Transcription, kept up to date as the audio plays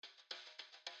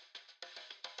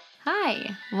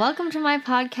Hi, welcome to my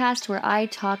podcast where I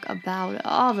talk about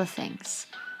all the things.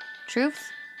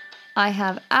 Truth, I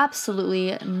have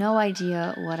absolutely no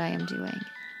idea what I am doing,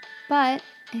 but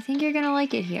I think you're gonna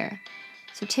like it here.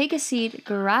 So take a seat,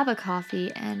 grab a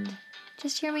coffee, and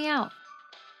just hear me out.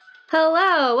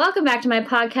 Hello, welcome back to my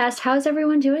podcast. How's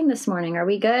everyone doing this morning? Are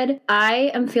we good?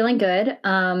 I am feeling good.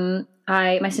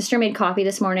 My sister made coffee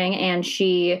this morning and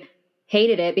she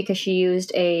hated it because she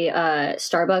used a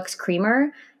Starbucks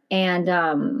creamer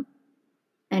and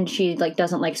she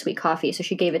doesn't like sweet coffee, so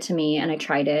she gave it to me and I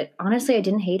tried it. Honestly, I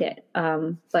didn't hate it,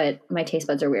 but my taste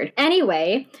buds are weird.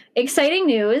 Anyway, exciting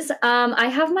news. I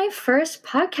have my first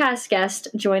podcast guest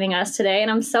joining us today,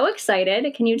 and I'm so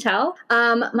excited. Can you tell?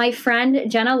 My friend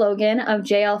Jenna Logan of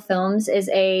JL Films is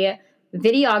a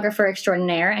videographer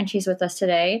extraordinaire, and she's with us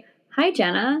today. Hi,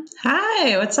 Jenna.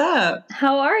 Hi, what's up?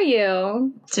 How are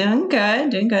you? Doing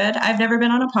good. I've never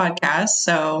been on a podcast,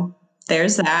 so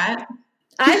there's that.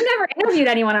 I've never interviewed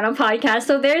anyone on a podcast,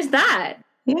 so there's that.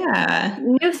 Yeah.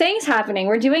 New things happening.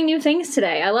 We're doing new things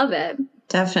today. I love it.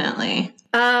 Definitely.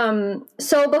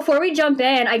 So before we jump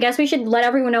in, I guess we should let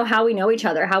everyone know how we know each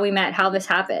other, how we met, how this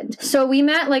happened. So we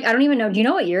met, I don't even know. Do you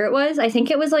know what year it was? I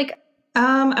think it was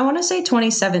I want to say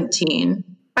 2017.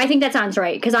 I think that sounds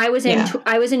right. Cause I was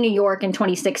in New York in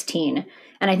 2016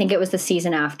 and I think it was the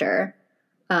season after.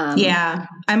 Yeah.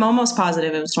 I'm almost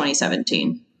positive it was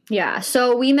 2017. Yeah.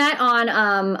 So we met on,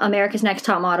 America's Next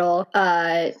Top Model,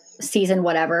 season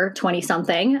whatever 20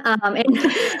 something in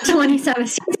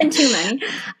 2017 too many.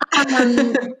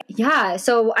 Yeah,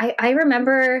 so I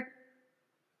remember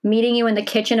meeting you in the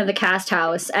kitchen of the cast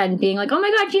house and being like, oh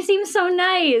my god, you seem so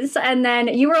nice. And then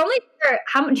you were only there,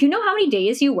 do you know how many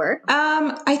days you worked?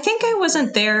 I think I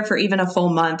wasn't there for even a full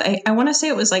month. I want to say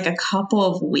it was like a couple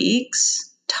of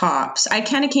weeks tops. I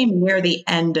kind of came near the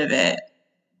end of it,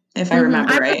 if I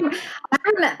remember right.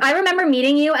 I remember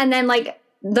meeting you, and then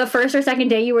the first or second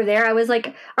day you were there, I was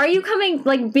like, are you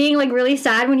coming, being really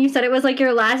sad when you said it was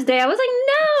your last day? I was like,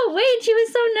 no, wait, she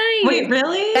was so nice. Wait,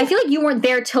 really? I feel like you weren't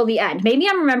there till the end. Maybe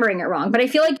I'm remembering it wrong, but I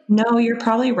feel like... No, you're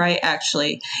probably right,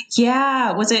 actually.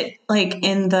 Yeah. Was it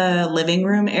in the living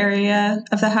room area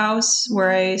of the house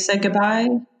where I said goodbye?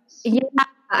 Yeah,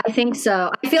 I think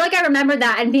so. I feel like I remember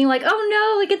that and being like, oh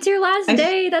no, it's your last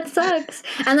day. That sucks.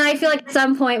 And then I feel like at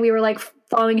some point we were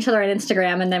following each other on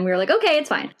Instagram, and then we were like, okay, it's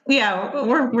fine. Yeah,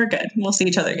 we're good. We'll see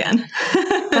each other again.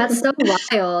 That's so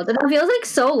wild. That feels like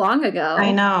so long ago.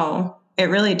 I know. It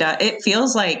really does. It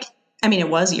feels like, it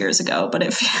was years ago, but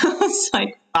it feels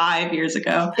like 5 years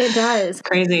ago. It does.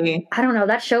 Crazy. I don't know.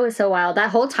 That show is so wild. That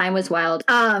whole time was wild.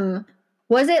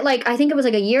 Was it I think it was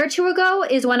a year or two ago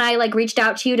is when I reached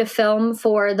out to you to film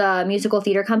for the musical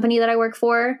theater company that I work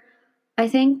for, I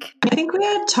think. I think we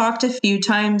had talked a few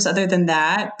times other than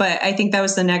that, but I think that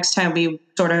was the next time we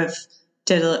sort of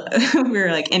did, we were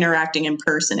interacting in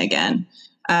person again.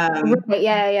 Right,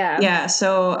 yeah. Yeah.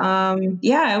 So,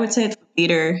 I would say it's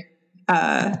theater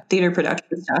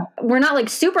production stuff. We're not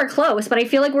super close, but I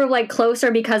feel like we're closer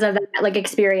because of that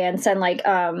experience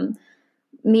and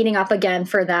meeting up again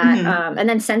for that. Mm-hmm. And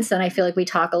then since then, I feel like we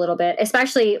talk a little bit,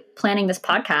 especially planning this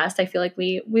podcast. I feel like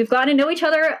we've gotten to know each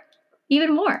other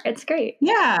even more. It's great.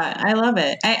 Yeah, I love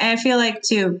it. I feel like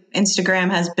too,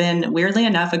 Instagram has been weirdly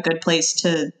enough a good place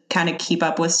to kind of keep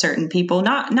up with certain people.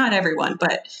 Not everyone,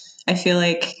 but I feel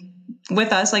like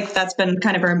with us, that's been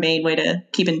kind of our main way to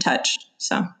keep in touch.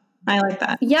 So I like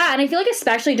that. Yeah, and I feel like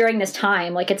especially during this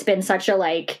time, it's been such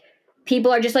a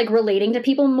people are just relating to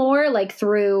people more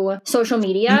through social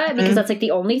media, mm-hmm. because that's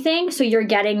the only thing. So you're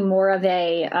getting more of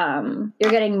a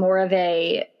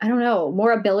I don't know,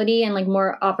 more ability and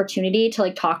more opportunity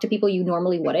to talk to people you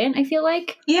normally wouldn't, I feel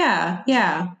like.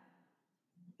 Yeah.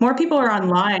 More people are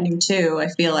online too, I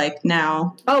feel like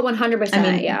now. Oh,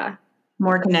 100%. Yeah.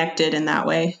 More connected in that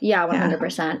way. Yeah,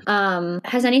 100%. Yeah.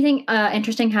 Has anything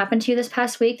interesting happened to you this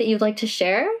past week that you'd like to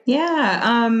share?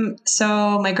 Yeah.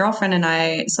 So my girlfriend and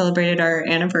I celebrated our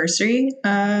anniversary,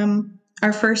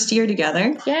 our first year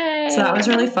together. Yay! So that was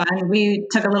really fun. We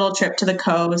took a little trip to the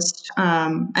coast.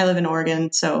 I live in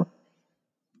Oregon, so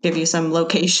give you some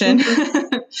location.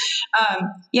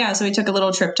 So we took a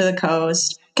little trip to the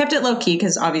coast. Kept it low key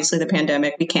because obviously the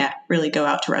pandemic, we can't really go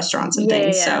out to restaurants and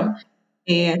things. Yeah. So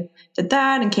we did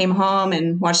that and came home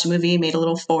and watched a movie, made a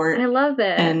little fort. I love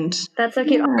it. And that's so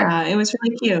cute. Yeah, it was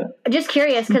really cute. Just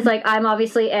curious because I'm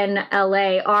obviously in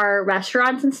LA. Are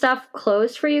restaurants and stuff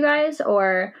closed for you guys,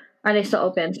 or are they still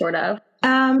open, sort of?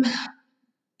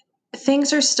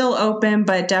 Things are still open,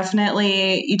 but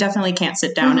you definitely can't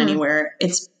sit down, mm-hmm. anywhere.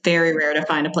 It's very rare to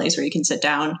find a place where you can sit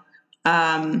down.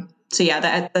 So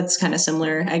yeah, that's kind of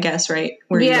similar, I guess, right?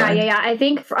 Where you Yeah, are. yeah,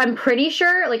 yeah. I'm pretty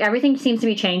sure like everything seems to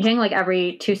be changing like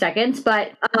every 2 seconds,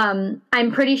 but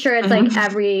I'm pretty sure it's like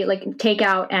every like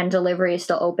takeout and delivery is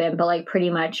still open, but like pretty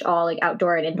much all like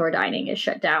outdoor and indoor dining is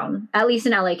shut down, at least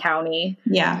in LA County.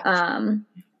 Yeah.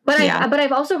 But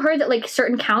I've also heard that like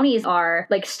certain counties are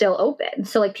like still open,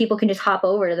 so like people can just hop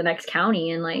over to the next county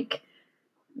and like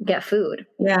get food.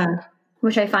 Yeah.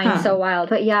 Which I find so wild.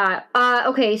 But yeah.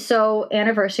 Okay, so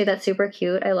anniversary, that's super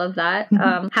cute. I love that.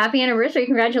 Happy anniversary,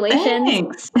 congratulations.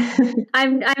 Thanks.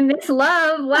 I miss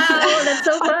love. Wow, that's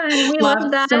so fun. We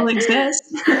love that. Still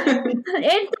exists.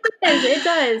 It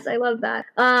does. I love that.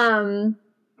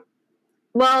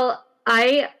 Well,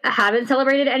 I haven't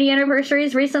celebrated any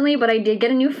anniversaries recently, but I did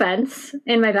get a new fence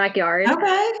in my backyard.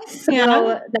 Okay.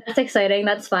 So that's exciting.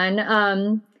 That's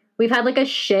fun. We've had like a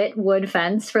shit wood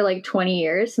fence for like 20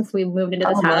 years since we moved into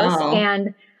this house. Wow.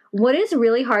 And wood is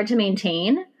really hard to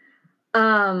maintain.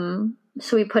 So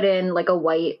we put in like a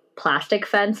white plastic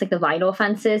fence, like the vinyl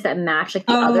fences that match like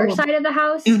the other side of the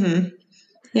house. Mm-hmm.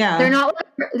 Yeah.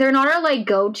 They're not our like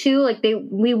go-to. Like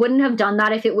we wouldn't have done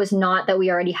that if it was not that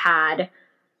we already had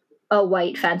a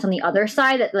white fence on the other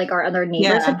side that like our other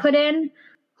neighbors had put in.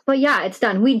 But yeah, it's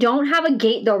done. We don't have a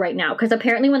gate though right now because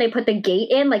apparently when they put the gate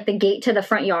in, like the gate to the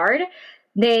front yard,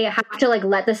 they have to like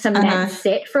let the cement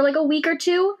sit for like a week or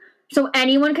two. So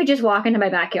anyone could just walk into my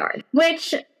backyard,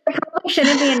 which I probably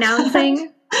shouldn't be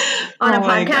announcing on a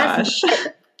podcast.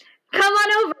 Come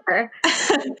on over.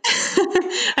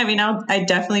 I mean, I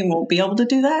definitely won't be able to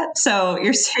do that. So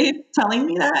you're safe telling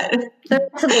me that. The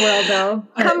rest of the world,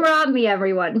 though. Come rob me,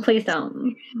 everyone. Please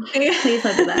don't. Please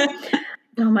don't do that.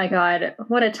 Oh my God.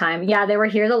 What a time. Yeah, they were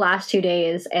here the last 2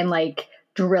 days and like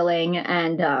drilling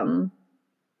and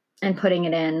putting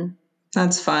it in.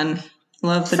 That's fun.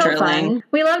 Love the drilling. Fun.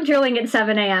 We love drilling at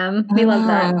 7 a.m. We love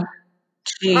that.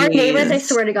 Geez. Our neighbors, I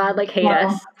swear to God, like hate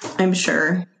us. I'm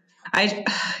sure.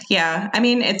 I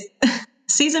mean, it's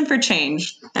season for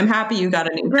change. I'm happy you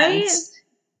got a new fence.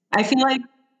 I feel like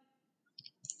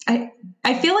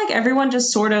I feel like everyone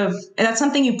just sort of, that's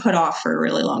something you put off for a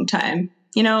really long time.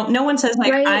 You know, no one says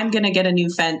like, I'm going to get a new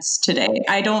fence today.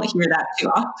 I don't hear that too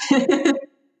often.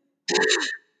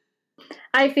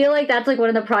 I feel like that's like one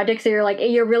of the projects that you're like,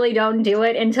 you really don't do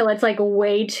it until it's like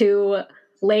way too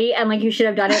late and like you should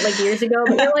have done it like years ago.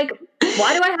 But you're like,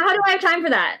 how do I have time for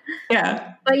that?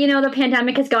 Yeah. But you know, the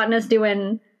pandemic has gotten us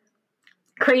doing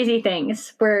crazy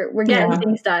things. We're getting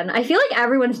things done. I feel like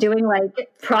everyone's doing like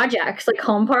projects, like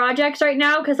home projects right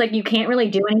now because like you can't really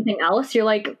do anything else. You're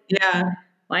like,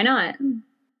 why not?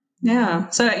 Yeah.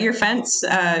 So your fence,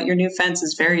 your new fence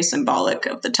is very symbolic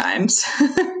of the times.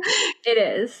 It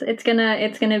is. It's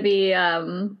gonna be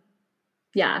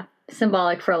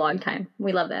symbolic for a long time.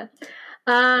 We love it.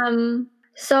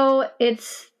 So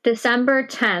it's December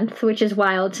 10th, which is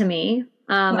wild to me.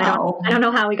 Wow. I don't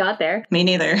know how we got there. Me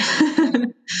neither.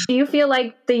 Do you feel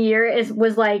like the year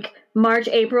was like March,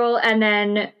 April, and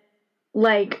then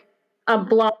like a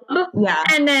blob? Yeah.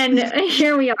 And then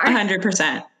here we are.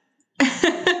 100%.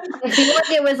 I feel like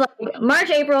it was like March,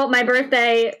 April, my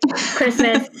birthday,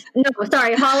 Christmas.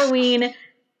 Halloween,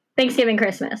 Thanksgiving,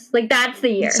 Christmas. Like that's the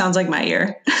year. Sounds like my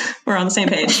year. We're on the same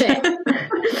page.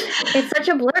 It's such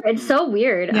a blur. It's so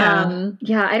weird.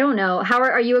 Yeah. I don't know. How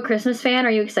are you a Christmas fan?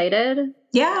 Are you excited?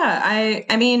 Yeah.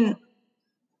 I mean,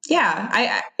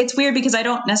 yeah, it's weird because I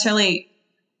don't necessarily,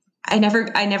 I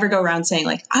never go around saying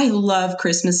like, I love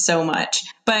Christmas so much,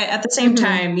 but at the same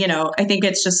time, you know, I think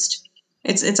it's just,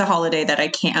 it's a holiday that I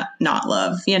can't not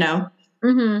love, you know?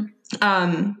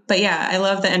 But yeah, I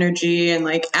love the energy and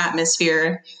like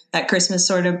atmosphere that Christmas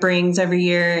sort of brings every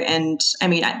year. And I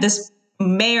mean, this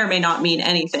may or may not mean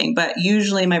anything, but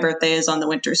usually my birthday is on the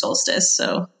winter solstice.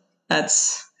 So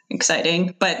that's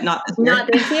exciting, but not this year.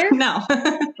 Not this year? No.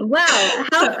 Wow.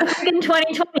 How in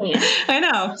 2020? I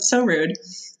know. So rude.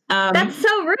 That's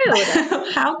so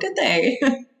rude. How could they?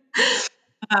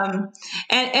 And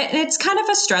it's kind of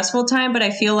a stressful time, but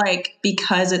I feel like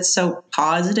because it's so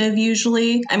positive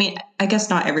usually, I mean, I guess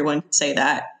not everyone can say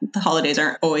that. The holidays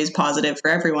aren't always positive for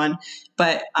everyone,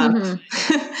 but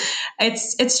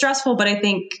it's stressful, but I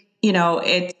think, you know,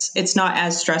 it's not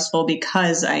as stressful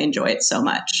because I enjoy it so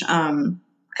much.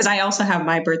 Because I also have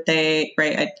my birthday,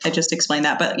 right? I just explained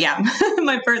that, but yeah,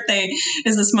 my birthday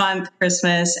is this month,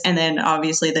 Christmas, and then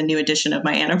obviously the new edition of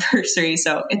my anniversary.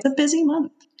 So it's a busy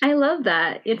month. I love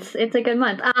that. It's a good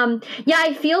month.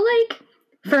 I feel like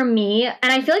for me,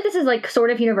 and I feel like this is like sort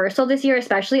of universal this year,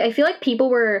 especially, I feel like people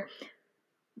were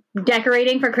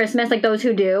decorating for Christmas, like those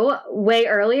who do, way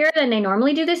earlier than they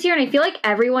normally do this year. And I feel like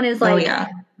everyone is like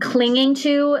clinging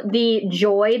to the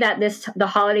joy that the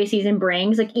holiday season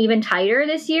brings, like even tighter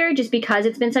this year, just because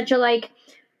it's been such a like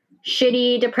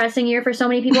shitty, depressing year for so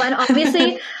many people. And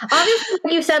obviously,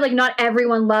 like you said, like not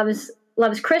everyone loves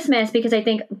Christmas, because I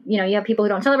think, you know, you have people who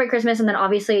don't celebrate Christmas, and then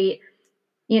obviously,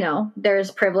 you know,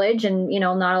 there's privilege, and, you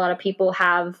know, not a lot of people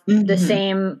have the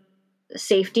same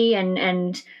safety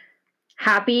and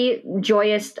happy,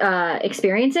 joyous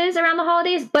experiences around the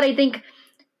holidays. But I think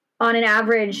on an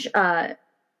average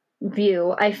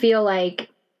view, I feel like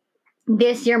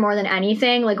this year more than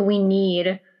anything, like we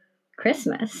need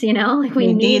Christmas, you know, like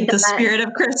we need the spirit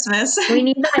of Christmas. We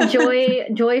need that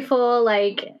joyful,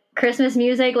 like Christmas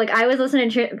music. Like I was listening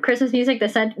to Christmas music the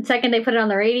second they put it on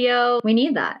the radio. We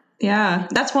need that. Yeah,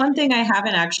 that's one thing I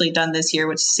haven't actually done this year,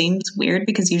 which seems weird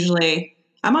because usually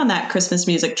I'm on that Christmas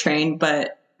music train,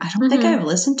 but I don't think I've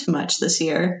listened to much this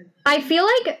year. I feel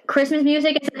like Christmas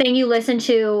music is the thing you listen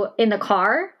to in the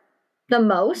car the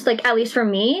most, like at least for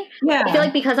me. Yeah. I feel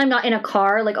like because I'm not in a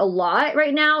car like a lot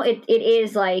right now, it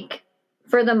is like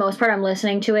for the most part I'm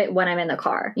listening to it when I'm in the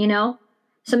car, you know?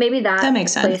 So maybe that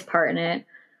makes sense. Plays part in it.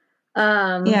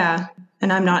 Yeah.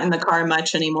 And I'm not in the car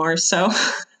much anymore, so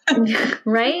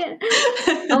right?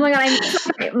 Oh my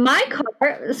God. My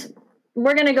car,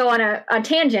 we're going to go on a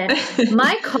tangent.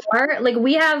 My car, like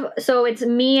so it's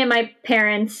me and my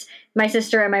parents, my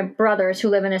sister and my brothers who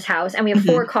live in this house, and we have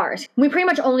 4 cars. We pretty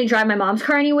much only drive my mom's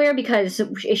car anywhere because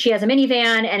she has a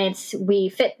minivan, and we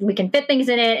can fit things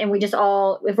in it. And we just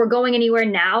if we're going anywhere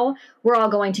now, we're all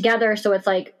going together. So it's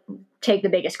like, take the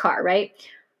biggest car, right?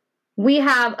 We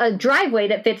have a driveway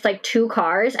that fits like 2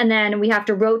 cars, and then we have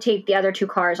to rotate the other 2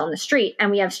 cars on the street,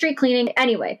 and we have street cleaning.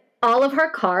 Anyway, all of her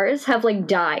cars have like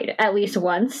died at least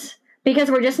once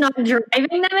because we're just not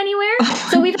driving them anywhere.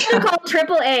 So we've had to call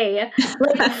AAA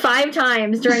like 5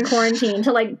 times during quarantine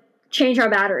to like change our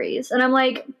batteries. And I'm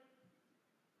like,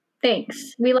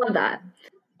 thanks. We love that.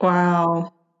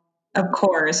 Wow. Of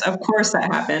course that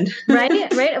happened. Right?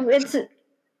 It's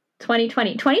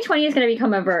 2020. 2020 is going to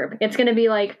become a verb. It's going to be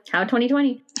like, how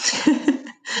 2020?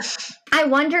 I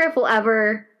wonder if we'll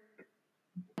ever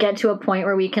get to a point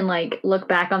where we can like look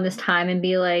back on this time and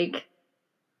be like,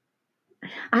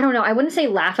 I don't know. I wouldn't say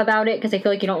laugh about it, because I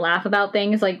feel like you don't laugh about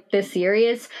things like this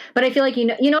serious. But I feel like, you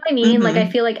know what I mean? Like I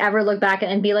feel like ever look back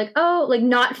and be like, oh, like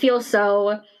not feel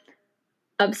so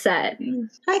upset.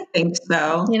 I think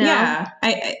so. You know? Yeah.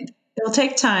 It'll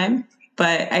take time,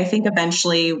 but I think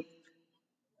eventually,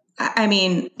 I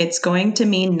mean, it's going to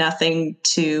mean nothing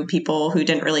to people who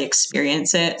didn't really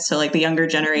experience it. So like the younger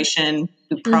generation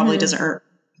who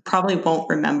probably won't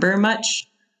remember much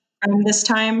from this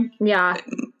time. Yeah.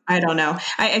 I don't know.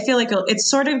 I feel like it's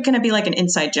sort of going to be like an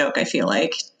inside joke, I feel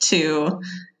like, to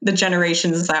the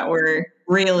generations that were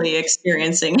really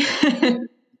experiencing.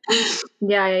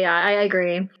 Yeah, I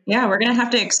agree. Yeah, we're going to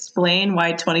have to explain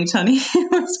why 2020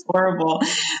 was horrible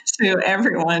to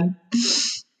everyone.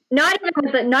 Not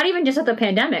even just with the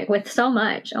pandemic, with so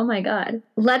much. Oh my God.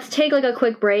 Let's take like a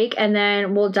quick break, and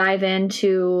then we'll dive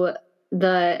into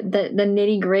the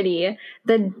nitty gritty,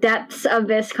 the depths of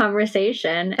this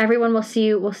conversation. Everyone, we'll see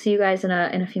you guys in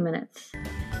a few minutes.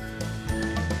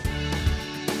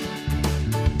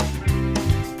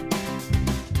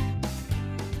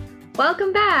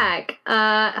 Welcome back.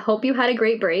 Hope you had a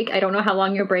great break. I don't know how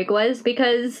long your break was,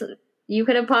 because you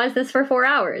could have paused this for 4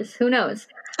 hours. Who knows?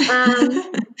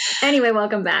 Anyway,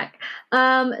 welcome back.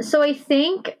 So I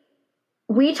think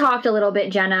we talked a little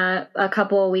bit, Jenna, a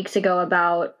couple of weeks ago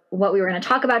about what we were going to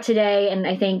talk about today. And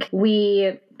I think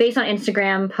we, based on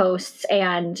Instagram posts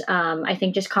and I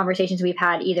think just conversations we've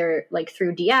had either like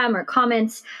through DM or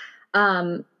comments,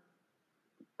 have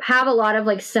a lot of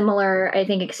like similar, I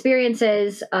think,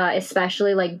 experiences,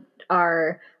 especially like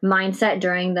our mindset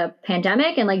during the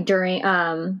pandemic and like during,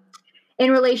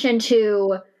 in relation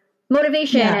to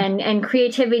motivation and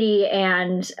creativity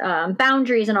and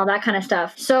boundaries and all that kind of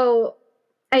stuff. So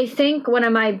I think one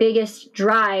of my biggest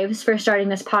drives for starting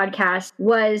this podcast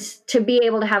was to be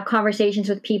able to have conversations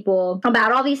with people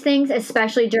about all these things,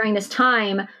 especially during this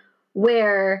time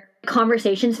where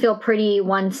conversations feel pretty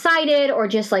one-sided or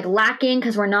just like lacking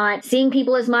because we're not seeing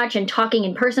people as much and talking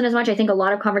in person as much. I think a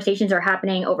lot of conversations are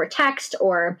happening over text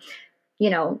or, you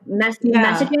know,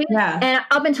 messaging. Yeah. And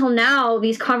up until now,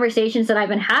 these conversations that I've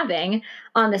been having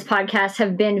on this podcast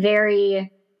have been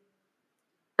very,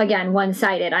 again,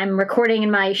 one-sided. I'm recording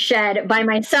in my shed by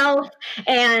myself,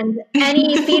 and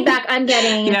any feedback I'm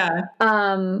getting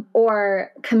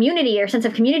or community or sense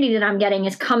of community that I'm getting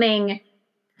is coming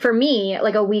for me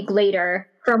like a week later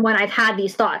from when I've had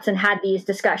these thoughts and had these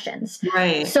discussions.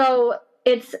 Right. So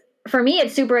for me,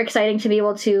 it's super exciting to be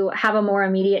able to have a more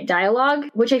immediate dialogue,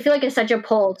 which I feel like is such a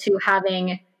pull to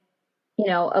having,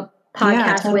 a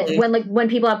podcast totally. with when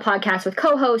people have podcasts with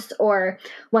co-hosts or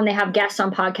when they have guests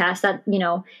on podcasts that,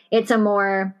 it's a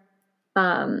more,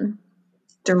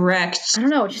 direct. I don't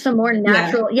know, just a more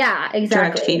natural. Yeah, exactly.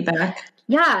 Direct feedback.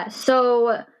 Yeah.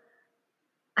 So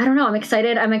I don't know. I'm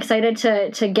excited. I'm excited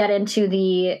to get into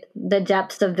the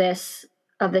depths of this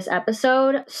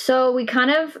episode. So we kind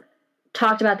of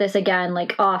talked about this again,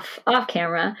 like off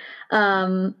camera.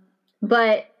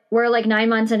 But we're like 9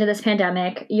 months into this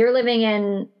pandemic. You're living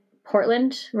in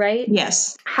Portland, right?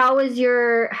 Yes. How has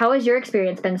your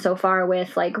experience been so far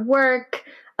with like work?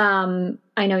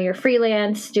 I know you're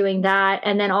freelance doing that.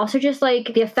 And then also just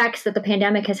like the effects that the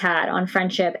pandemic has had on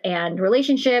friendship and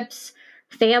relationships,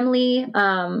 family.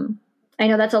 I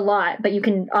know that's a lot, but you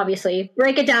can obviously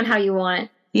break it down how you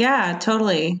want. Yeah,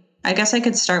 totally. I guess I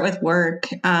could start with work.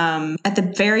 At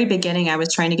the very beginning, I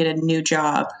was trying to get a new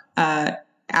job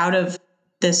out of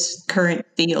this current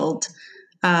field.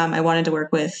 I wanted to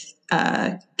work with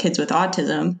kids with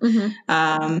autism.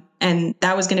 Mm-hmm. And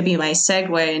that was going to be my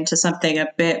segue into something a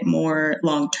bit more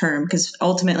long-term, because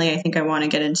ultimately I think I want to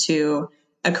get into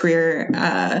a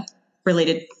career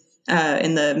related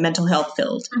in the mental health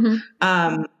field.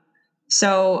 Mm-hmm.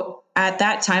 So at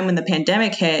that time when the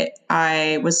pandemic hit,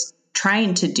 I was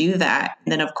trying to do that.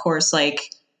 And then of course, like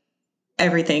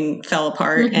everything fell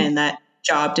apart Mm-hmm. and that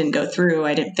job didn't go through.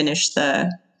 I didn't finish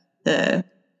the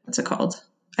what's it called?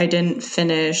 I didn't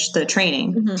finish the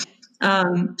training.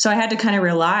 Mm-hmm. So I had to kind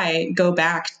of go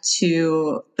back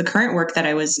to the current work that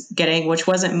I was getting, which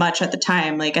wasn't much at the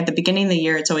time. Like at the beginning of the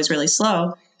year, it's always really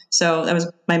slow. So that was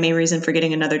my main reason for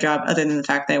getting another job, other than the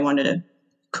fact that I wanted a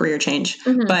career change.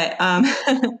 Mm-hmm. But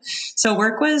so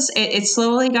work it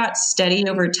slowly got steady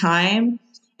over time.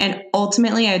 And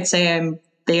ultimately, I'd say I'm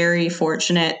very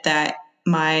fortunate that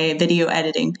my video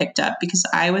editing picked up, because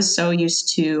I was so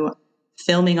used to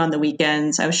filming on the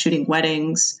weekends. I was shooting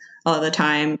weddings all the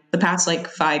time. The past like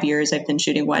 5 years, I've been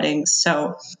shooting weddings.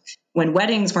 So when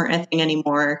weddings weren't a thing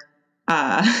anymore,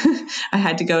 I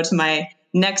had to go to my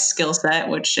next skill set,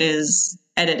 which is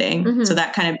editing. Mm-hmm. So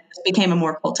that kind of became a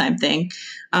more full-time thing.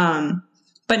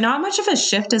 But not much of a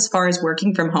shift as far as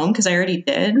working from home, because I already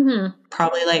did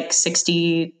probably like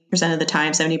 60% of the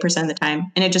time, 70% of the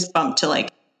time. And it just bumped to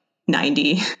like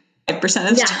 95%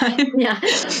 of the time. Yeah.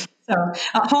 So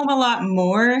at home a lot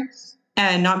more,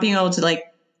 and not being able to like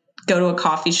go to a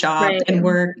coffee shop and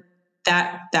work,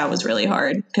 that was really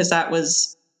hard, because that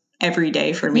was every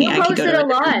day for me. You posted a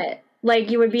lot.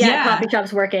 Like you would be at coffee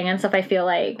shops working and stuff, I feel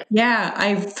like. Yeah,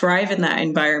 I thrive in that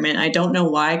environment. I don't know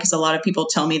why, because a lot of people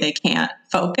tell me they can't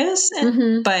focus.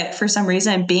 But for some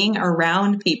reason, being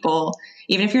around people,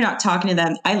 even if you're not talking to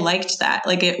them, I liked that.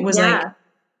 Like it was like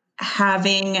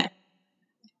having,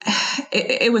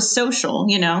 it was social,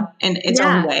 in its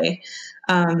own way.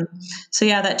 So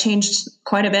yeah, that changed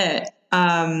quite a bit.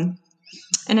 And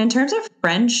in terms of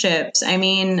friendships, I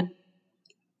mean,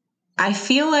 I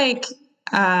feel like,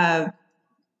 I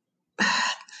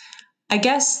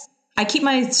guess I keep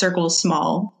my circles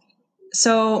small.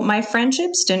 So my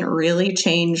friendships didn't really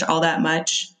change all that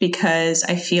much, because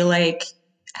I feel like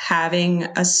having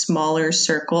a smaller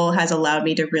circle has allowed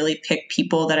me to really pick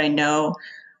people that I know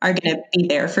are going to be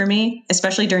there for me,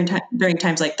 especially during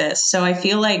times like this. So I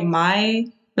feel like my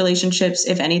relationships,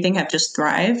 if anything, have just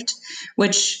thrived,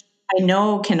 which I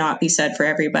know cannot be said for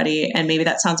everybody. And maybe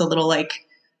that sounds a little like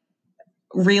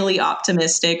really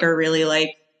optimistic or really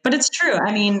like, but it's true.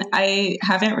 I mean, I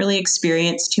haven't really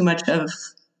experienced too much of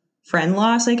friend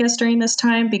loss, I guess, during this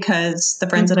time, because the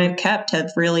friends that I've kept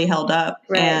have really held up.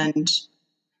 Right.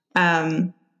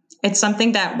 And it's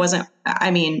something that wasn't,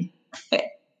 I mean,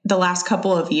 the last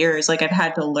couple of years, like I've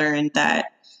had to learn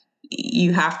that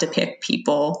you have to pick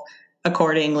people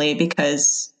accordingly,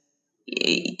 because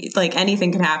like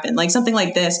anything can happen. Like something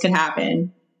like this could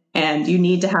happen, and you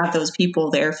need to have those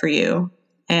people there for you.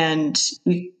 And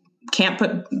you can't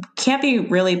be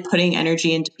really putting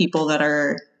energy into people that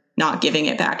are not giving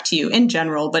it back to you in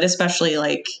general, but especially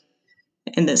like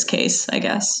in this case, I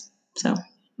guess. So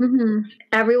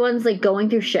everyone's like going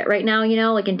through shit right now,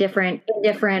 like in different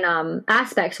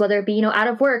aspects, whether it be, out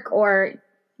of work or,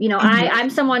 I'm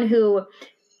someone who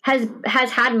has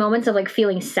had moments of like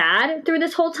feeling sad through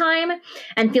this whole time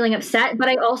and feeling upset, but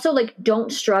I also like don't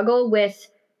struggle with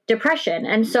depression.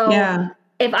 And so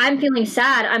if I'm feeling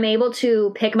sad, I'm able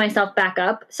to pick myself back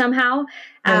up somehow,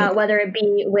 whether it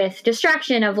be with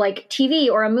distraction of like TV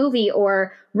or a movie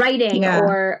or writing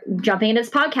or jumping into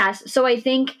this podcast. So I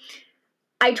think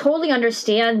I totally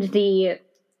understand the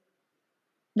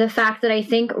the fact that I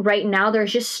think right now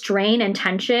there's just strain and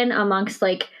tension amongst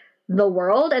like the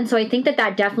world. And so I think that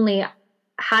that definitely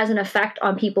has an effect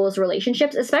on people's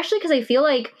relationships, especially because I feel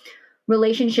like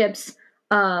relationships,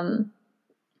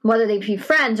 whether they be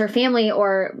friends or family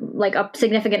or like a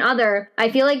significant other,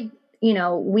 I feel like, you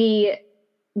know,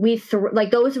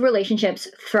 like those relationships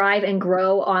thrive and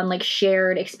grow on like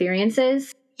shared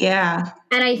experiences. Yeah.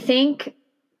 And I think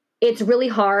it's really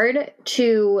hard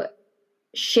to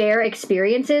share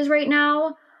experiences right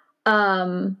now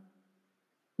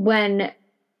when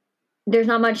there's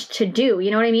not much to do,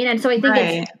 you know what I mean? And so I think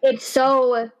Right. it's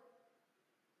so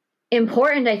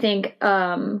important, I think,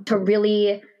 to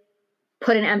really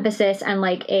put an emphasis and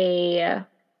like a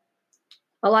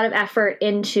lot of effort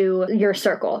into your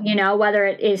circle, you know, whether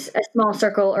it is a small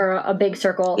circle or a big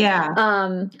circle. Yeah.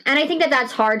 And I think that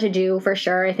that's hard to do for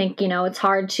sure. I think, you know, it's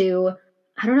hard to,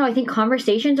 I don't know, I think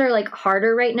conversations are like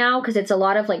harder right now because it's a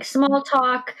lot of like small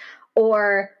talk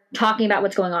or talking about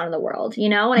what's going on in the world, you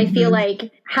know? And I feel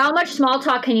like how much small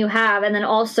talk can you have? And then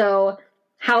also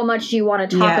how much do you want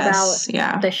to talk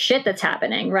about the shit that's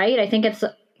happening, right? I think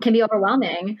can be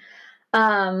overwhelming.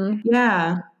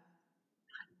 Yeah.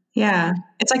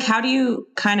 It's like, how do you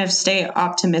kind of stay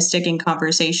optimistic in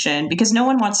conversation? Because no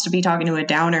one wants to be talking to a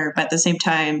downer, but at the same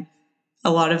time,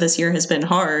 a lot of this year has been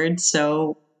hard.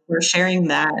 So we're sharing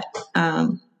that.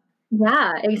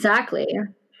 Yeah, exactly.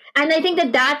 And I think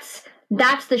that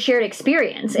that's the shared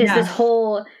experience is this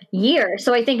whole year.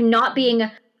 So I think not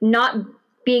being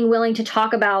willing to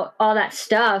talk about all that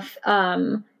stuff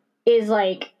is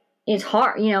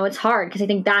hard. You know, it's hard because I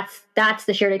think that's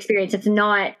the shared experience. It's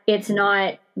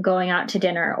not going out to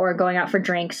dinner or going out for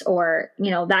drinks or,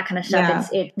 you know, that kind of stuff.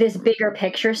 It's this bigger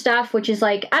picture stuff, which is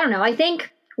like, I don't know. I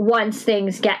think once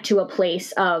things get to a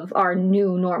place of our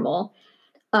new normal,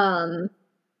 I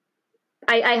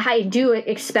do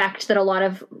expect that a lot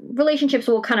of relationships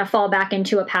will kind of fall back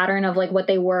into a pattern of like what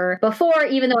they were before,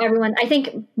 even though I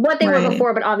think what they were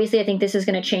before, but obviously I think this is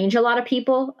going to change a lot of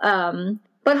people.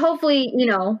 But hopefully, you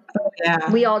know,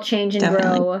 we all change and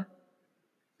grow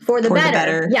for the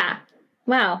better. Yeah.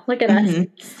 Wow. Look at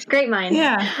us. Great minds.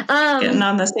 Yeah. Getting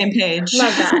on the same page.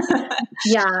 Love that.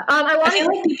 Yeah. I feel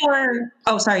like people are,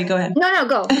 oh, sorry, go ahead. No,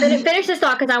 go. Finish this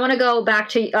thought because I want to go back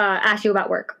to ask you about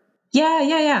work.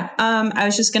 Yeah. I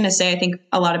was just going to say, I think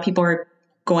a lot of people are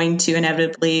going to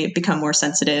inevitably become more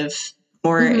sensitive,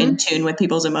 more in tune with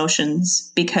people's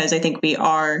emotions, because I think we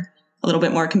are a little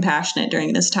bit more compassionate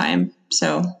during this time.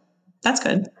 So that's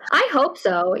good. I hope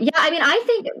so. Yeah. I mean,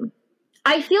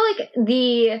 I feel like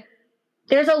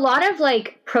there's a lot of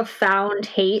like profound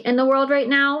hate in the world right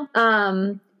now.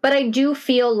 But I do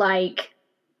feel like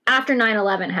after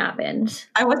 9/11 happened.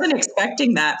 I wasn't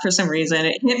expecting that for some reason.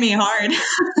 It hit me hard.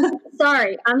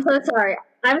 Sorry. I'm so sorry.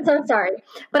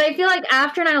 But I feel like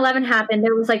after 9/11 happened,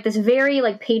 there was like this very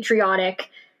like patriotic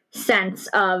sense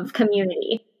of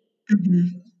community.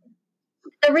 Mm-hmm.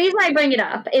 The reason I bring it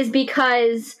up is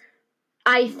because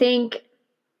I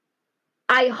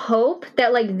hope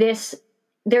that like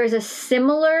there's a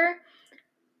similar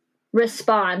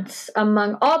response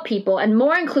among all people and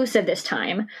more inclusive this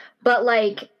time, but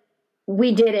like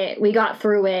we did it, we got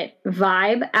through it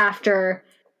vibe after,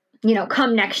 you know,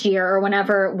 come next year or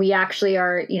whenever we actually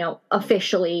are, you know,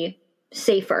 officially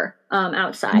safer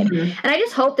outside. And I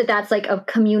just hope that that's like a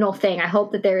communal thing. I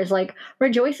hope that there's like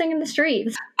rejoicing in the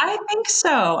streets. I think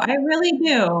so. I really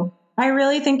do. I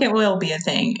really think it will be a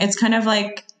thing. It's kind of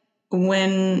like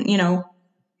when, you know,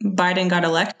 Biden got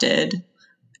elected.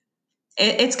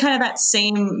 It's kind of that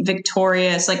same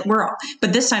victorious, like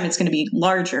but this time it's going to be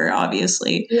larger,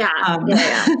 obviously. Yeah.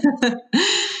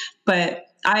 But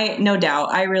no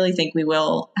doubt, I really think we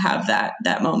will have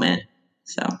that moment.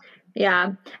 So. Yeah.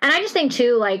 And I just think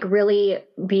too, like really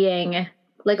being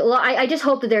like, I just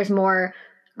hope that there's more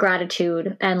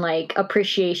gratitude and like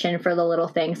appreciation for the little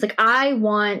things. Like I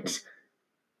want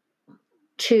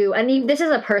to, and this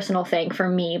is a personal thing for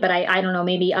me, but I don't know,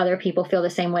 maybe other people feel the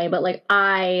same way, but like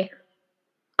I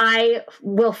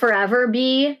will forever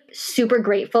be super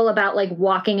grateful about like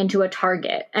walking into a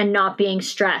Target and not being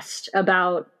stressed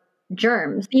about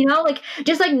germs, you know, like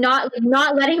just like not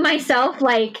letting myself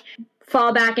like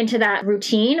fall back into that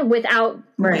routine without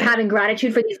having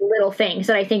gratitude for these little things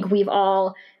that I think we've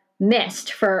all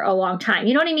missed for a long time.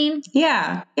 You know what I mean?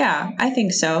 Yeah, I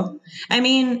think so. I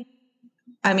mean,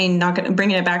 not going to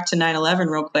bring it back to 9/11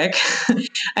 real quick.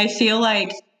 I feel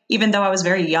like even though I was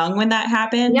very young when that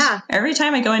happened, every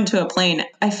time I go into a plane,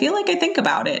 I feel like I think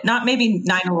about it. Not maybe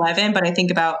 9/11, but I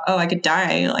think about, I could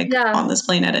die on this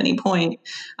plane at any point,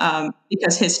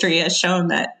 because history has shown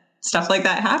that stuff like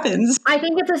that happens. I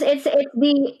think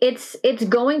it's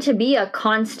going to be a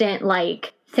constant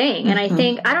like thing. And I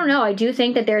think, I don't know, I do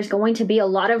think that there's going to be a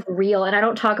lot of real, and I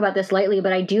don't talk about this lightly,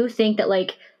 but I do think that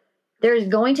like there's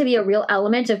going to be a real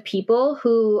element of people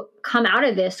who come out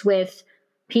of this with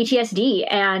PTSD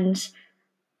and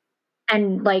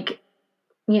like,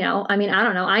 you know, I mean, I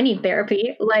don't know. I need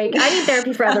therapy. Like, I need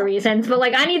therapy for other reasons, but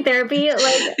like, I need therapy.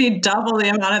 Like, you double the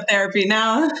amount of therapy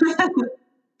now.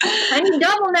 I need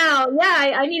double now.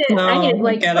 Yeah, I need it. I need it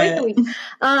like twice a week.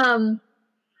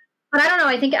 But I don't know.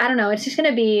 I don't know. It's just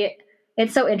gonna be.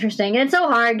 It's so interesting and it's so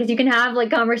hard because you can have like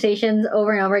conversations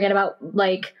over and over again about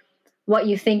like what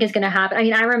you think is gonna happen. I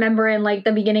mean, I remember in like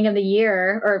the beginning of the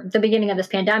year or the beginning of this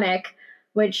pandemic,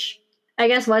 which I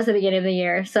guess was the beginning of the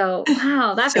year. So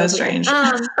wow, that's so strange.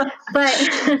 But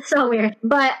so weird.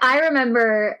 But I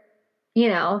remember, you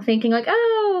know, thinking like,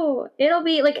 oh, it'll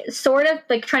be like sort of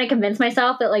like trying to convince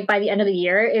myself that like by the end of the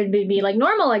year it would be like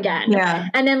normal again. Yeah.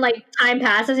 And then like time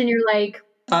passes and you're like,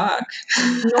 fuck,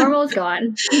 normal's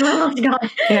gone. Normal's gone.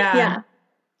 Yeah.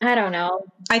 I don't know.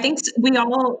 I think we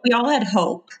all had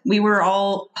hope. We were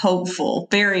all hopeful,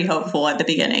 very hopeful at the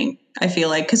beginning. I feel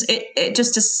like because it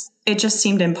just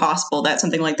seemed impossible that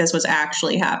something like this was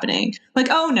actually happening. Like,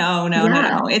 oh no,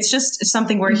 it's just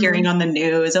something we're hearing on the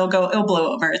news. It'll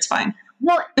blow over. It's fine.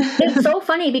 Well, it's so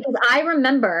funny because I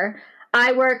remember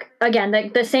I work again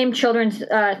the same children's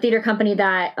theater company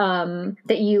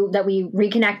that we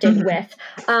reconnected with.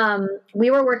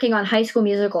 We were working on High School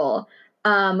Musical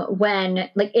when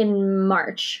like in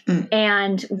March,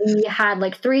 and we had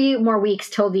like 3 more weeks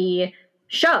till the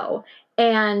show.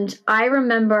 And I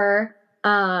remember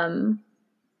one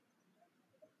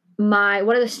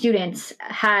of the students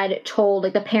had told,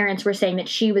 like the parents were saying that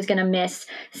she was going to miss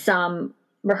some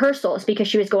rehearsals because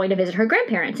she was going to visit her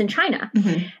grandparents in China.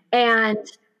 And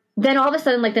then all of a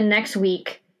sudden, like the next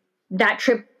week, that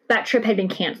trip had been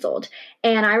canceled.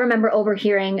 And I remember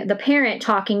overhearing the parent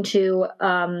talking to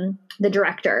the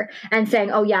director and saying,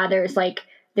 oh yeah, there's like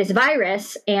this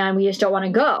virus and we just don't want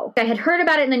to go. I had heard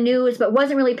about it in the news, but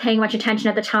wasn't really paying much attention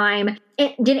at the time.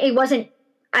 It wasn't,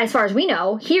 as far as we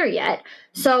know, here yet.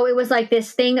 So it was like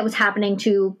this thing that was happening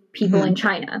to people in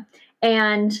China.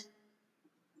 And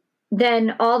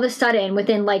then all of a sudden,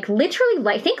 within like literally,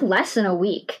 like, I think less than a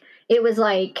week, it was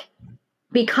like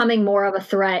becoming more of a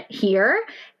threat here.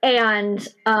 And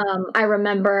I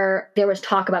remember there was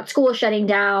talk about school shutting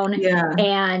down. Yeah.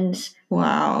 And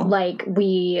wow, like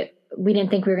we didn't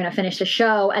think we were going to finish the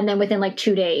show. And then within like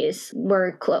 2 days,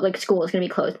 like school is going to be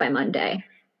closed by Monday.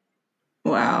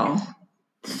 Wow.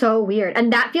 So weird.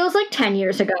 And that feels like 10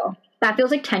 years ago.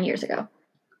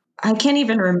 I can't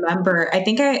even remember. I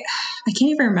can't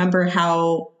even remember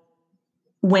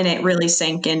when it really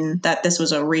sank in that this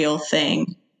was a real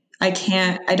thing. I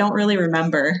don't really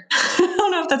remember. I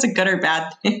don't know if that's a good or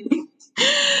bad thing.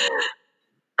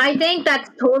 I think that's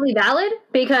totally valid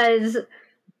because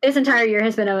this entire year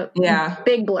has been a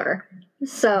big blur.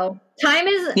 So time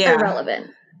is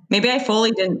irrelevant. Maybe I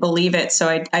fully didn't believe it, so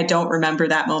I don't remember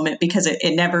that moment because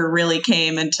it never really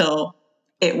came until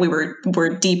we're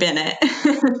deep in it.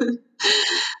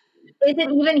 Is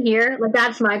it even here? Like,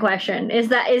 that's my question. Is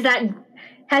that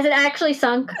has it actually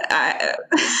sunk?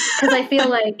 Because I feel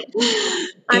like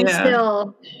I'm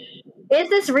still. Is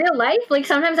this real life? Like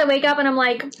sometimes I wake up and I'm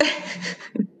like,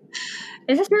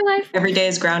 is this real life? Every day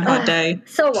is Groundhog Day.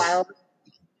 So wild.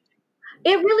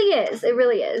 It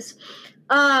really is.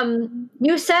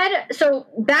 You said, so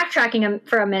backtracking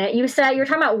for a minute, you said you were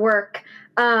talking about work,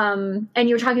 and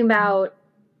you were talking about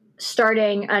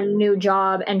starting a new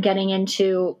job and getting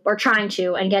into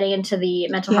the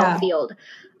mental health field.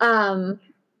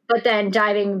 But then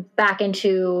diving back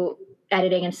into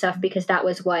editing and stuff because that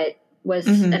was what was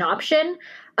an option.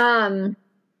 Do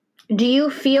you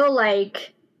feel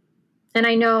like, and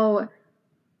I know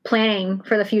planning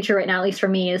for the future right now, at least for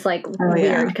me, is like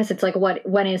weird because it's like,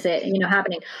 when is it,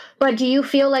 happening? But do you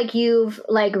feel like you've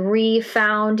like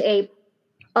refound a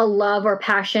love or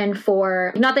passion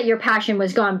for, not that your passion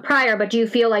was gone prior, but do you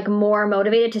feel like more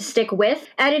motivated to stick with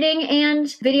editing and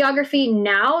videography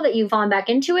now that you've fallen back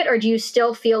into it? Or do you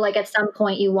still feel like at some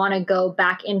point you want to go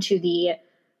back into the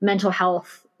mental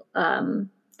health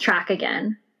track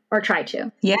again, or try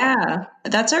to? Yeah,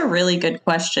 that's a really good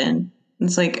question.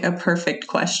 It's like a perfect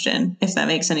question, if that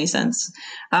makes any sense.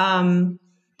 I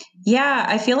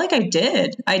feel like I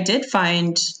did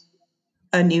find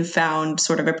a newfound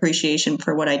sort of appreciation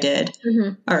for what I did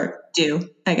or do,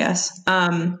 I guess.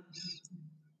 And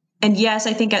yes,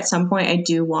 I think at some point I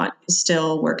do want to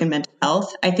still work in mental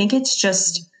health. I think it's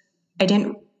just, I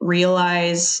didn't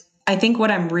realize, I think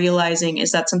what I'm realizing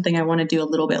is that's something I want to do a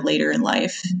little bit later in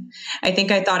life. I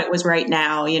think I thought it was right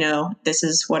now, this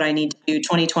is what I need to do.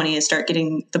 2020 is start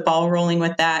getting the ball rolling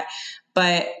with that.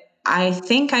 But I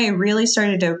think I really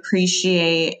started to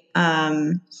appreciate,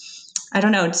 I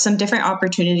don't know, some different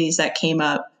opportunities that came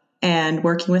up and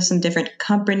working with some different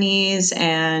companies.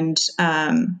 And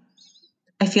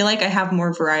I feel like I have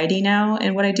more variety now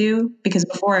in what I do, because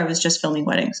before I was just filming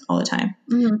weddings all the time.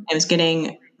 Mm-hmm. It was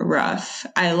getting rough.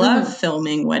 I love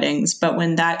filming weddings, but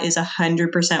when that is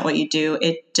 100% what you do,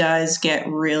 it does get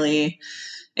really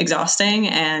exhausting.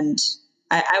 And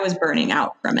I was burning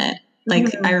out from it.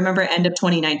 Like, I remember end of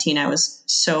 2019, I was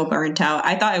so burnt out.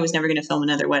 I thought I was never going to film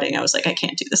another wedding. I was like, I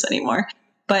can't do this anymore.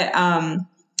 But,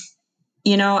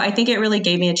 I think it really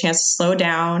gave me a chance to slow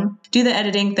down, do the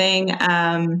editing thing,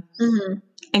 and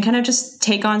kind of just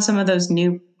take on some of those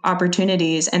new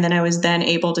opportunities. And then I was then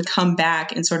able to come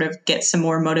back and sort of get some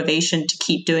more motivation to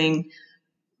keep doing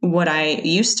what I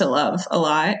used to love a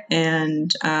lot.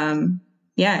 And,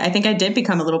 I think I did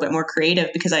become a little bit more creative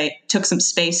because I took some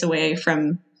space away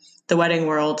from the wedding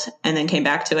world and then came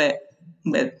back to it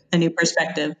with a new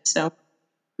perspective. So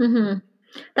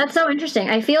that's so interesting.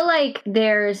 I feel like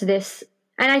there's this,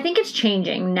 and I think it's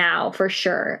changing now for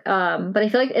sure. But I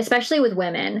feel like, especially with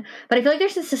women, but I feel like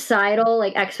there's a societal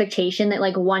like expectation that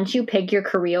like once you pick your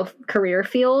career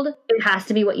field, it has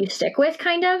to be what you stick with,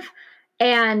 kind of.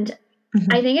 And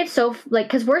I think it's so like,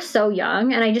 because we're so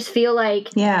young, and I just feel like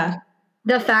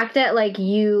the fact that like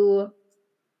you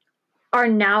are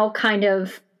now kind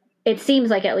of, it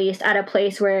seems like at least at a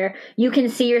place where you can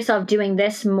see yourself doing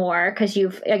this more because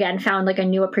you've again found like a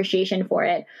new appreciation for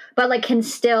it, but like can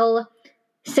still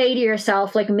say to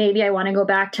yourself, like, maybe I want to go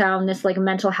back down this like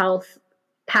mental health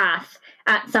path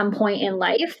at some point in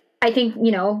life. I think,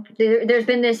 there's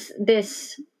been this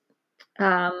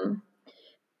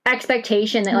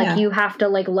expectation that like you have to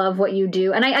like love what you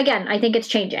do. And I think it's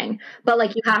changing, but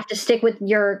like you have to stick with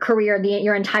your career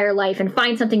your entire life and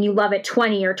find something you love at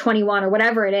 20 or 21 or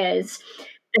whatever it is,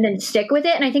 and then stick with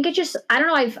it. And I think it just, I don't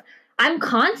know, I'm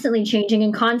constantly changing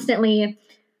and constantly,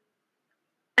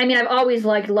 I've always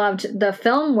like loved the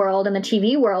film world and the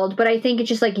TV world, but I think it's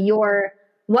just like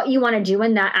what you want to do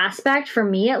in that aspect, for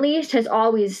me at least, has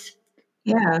always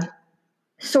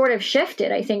sort of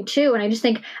shifted, I think, too. And I just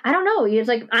think, I don't know, it's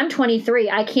like, I'm 23.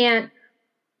 I can't,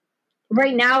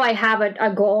 right now I have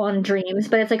a goal and dreams,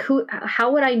 but it's like,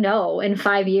 how would I know in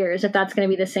 5 years if that's going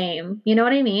to be the same? You know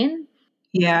what I mean?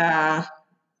 Yeah.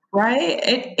 Right.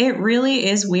 It really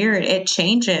is weird. It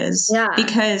changes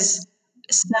because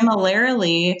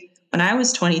similarly, when I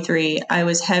was 23, I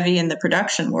was heavy in the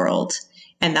production world.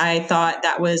 And I thought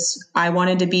I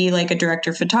wanted to be like a director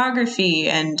of photography.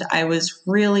 And I was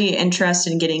really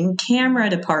interested in getting camera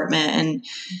department.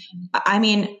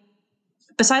 And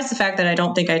besides the fact that I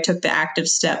don't think I took the active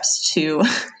steps to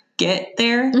get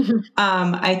there,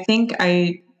 I think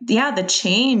the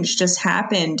change just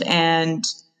happened. And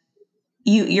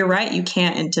you're right. You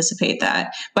can't anticipate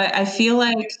that. But I feel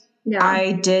like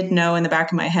I did know in the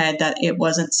back of my head that it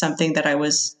wasn't something that I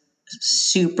was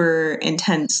super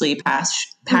intensely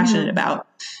passionate about.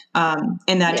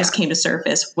 And that just came to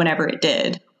surface whenever it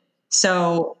did.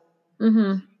 So,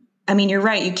 you're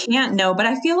right. You can't know, but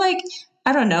I feel like,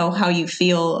 I don't know how you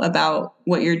feel about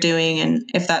what you're doing. And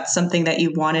if that's something that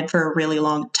you wanted for a really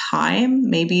long time,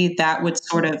 maybe that would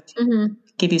sort of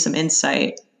give you some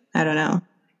insight. I don't know.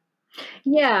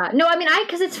 Yeah. No,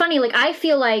 because it's funny, like, I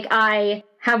feel like I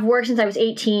have worked since I was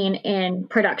 18 in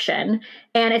production.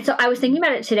 And I was thinking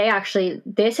about it today, actually.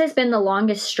 This has been the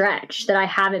longest stretch that I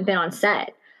haven't been on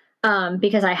set,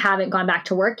 because I haven't gone back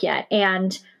to work yet.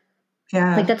 And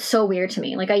like, that's so weird to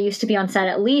me. Like, I used to be on set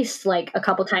at least like a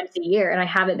couple times a year, and I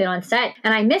haven't been on set,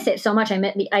 and I miss it so much.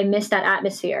 I miss that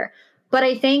atmosphere. But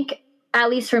I think, at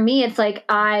least for me, it's like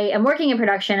I am working in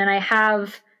production, and I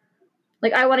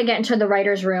I want to get into the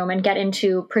writer's room and get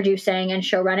into producing and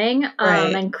show running,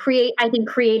 and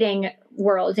creating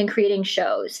worlds and creating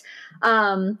shows.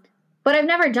 But I've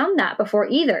never done that before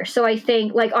either. So I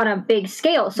think, like, on a big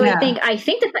scale. So I think that,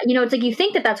 it's like, you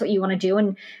think that that's what you want to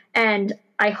do. And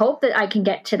I hope that I can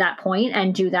get to that point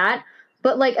and do that.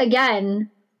 But, like, again,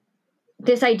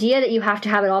 this idea that you have to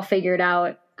have it all figured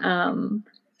out,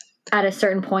 at a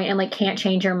certain point and like can't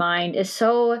change your mind is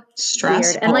so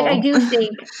stressful. Weird. And like, I do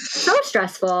think so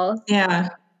stressful. Yeah.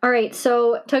 All right.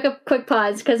 So took a quick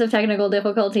pause because of technical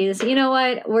difficulties. You know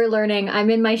what? We're learning. I'm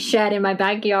in my shed in my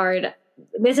backyard.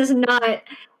 This is not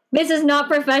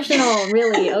professional,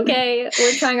 really. Okay.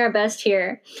 We're trying our best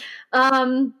here.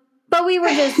 But we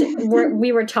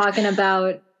were talking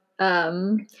about,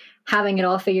 having it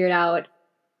all figured out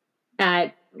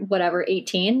at whatever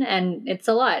 18, and it's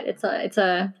a lot. It's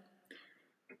a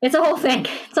whole thing.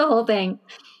 It's a whole thing.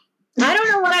 I don't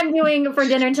know what I'm doing for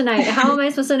dinner tonight. How am I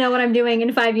supposed to know what I'm doing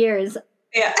in 5 years?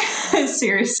 Yeah,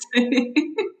 seriously.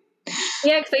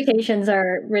 The expectations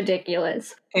are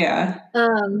ridiculous. Yeah.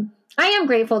 I am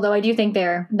grateful, though. I do think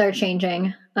they're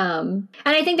changing. And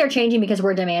I think they're changing because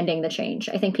we're demanding the change.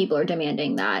 I think people are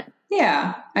demanding that.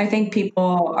 Yeah. I think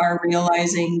people are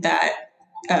realizing that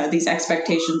these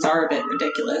expectations are a bit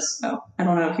ridiculous. So I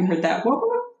don't know if you heard that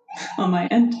on my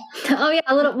end. Oh, yeah,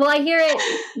 a little. Well, I hear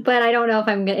it, but I don't know if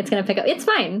it's going to pick up. It's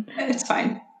fine. It's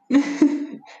fine.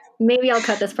 Maybe I'll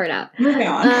cut this part out. Moving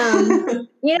on.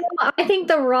 I think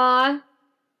the raw,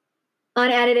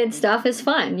 unedited stuff is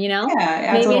fun, Yeah,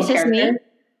 maybe it's just character. me.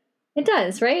 It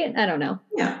does, right? I don't know.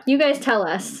 Yeah. You guys tell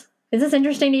us. Is this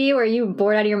interesting to you, or are you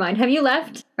bored out of your mind? Have you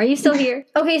left? Are you still here?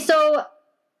 Okay, so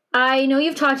I know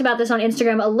you've talked about this on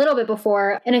Instagram a little bit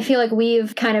before, and I feel like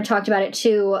we've kind of talked about it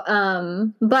too.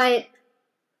 But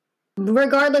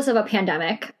regardless of a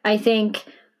pandemic, I think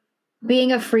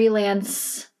being a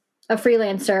freelancer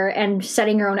and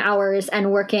setting your own hours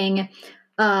and working,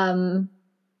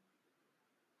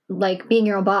 like being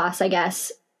your own boss, I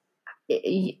guess.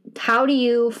 How do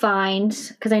you find,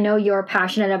 because I know you're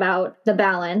passionate about the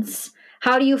balance,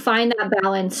 how do you find that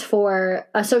balance for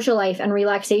a social life and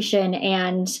relaxation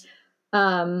and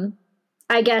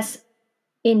I guess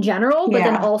in general, but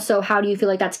then also how do you feel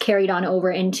like that's carried on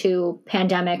over into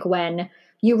pandemic when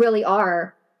you really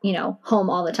are, home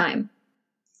all the time?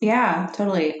 Yeah,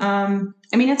 totally. I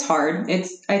mean, it's hard. I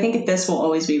think this will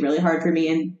always be really hard for me.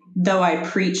 And though I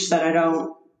preach that I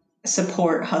don't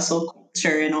support hustle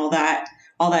culture and all that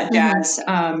jazz,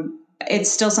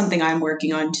 it's still something I'm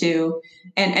working on too.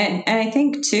 And I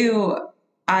think too,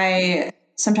 I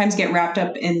sometimes get wrapped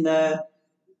up in the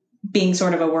being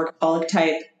sort of a workaholic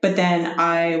type, but then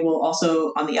I will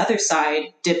also on the other side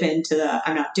dip into the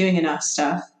I'm not doing enough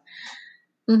stuff.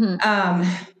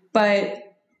 But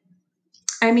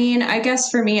I mean, I guess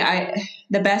for me,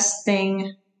 the best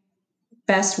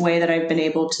way that I've been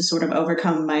able to sort of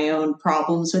overcome my own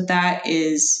problems with that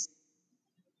is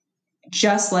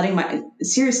just letting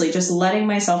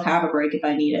myself have a break if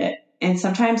I need it. And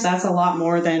sometimes that's a lot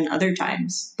more than other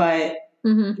times, but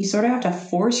you sort of have to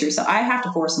force yourself. I have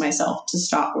to force myself to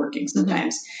stop working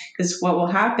sometimes because what will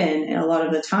happen a lot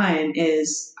of the time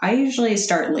is I usually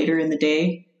start later in the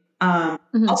day.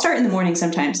 I'll start in the morning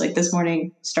sometimes, like this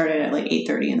morning started at like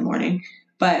 8:30 in the morning,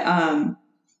 but on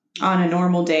a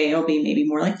normal day, it'll be maybe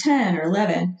more like 10 or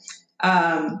 11,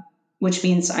 which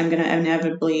means I'm going to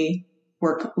inevitably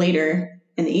work later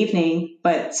in the evening.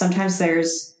 But sometimes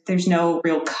there's no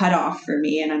real cutoff for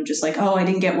me. And I'm just like, oh, I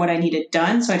didn't get what I needed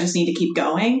done, so I just need to keep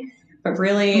going. But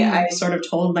really, I sort of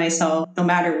told myself, no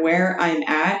matter where I'm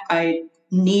at, I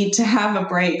need to have a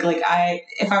break. Like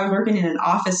if I was working in an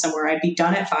office somewhere, I'd be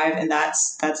done at 5 and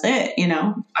that's it,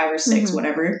 5 or 6,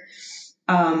 whatever.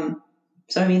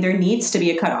 So, I mean, there needs to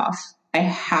be a cutoff. I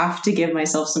have to give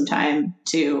myself some time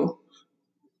to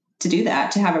do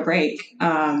that, to have a break.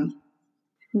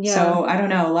 So I don't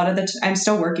know, a lot of I'm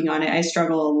still working on it. I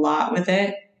struggle a lot with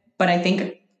it, but I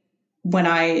think when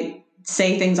I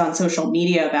say things on social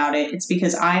media about it, it's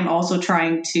because I'm also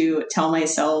trying to tell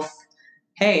myself,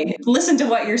 hey, listen to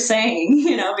what you're saying,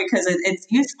 because it's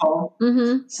useful.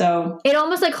 So it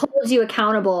almost like holds you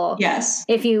accountable. Yes.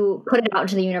 If you put it out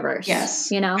into the universe.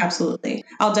 Yes. Absolutely.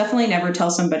 I'll definitely never tell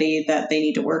somebody that they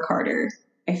need to work harder.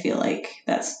 I feel like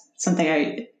that's something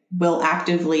I will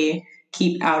actively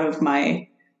keep out of my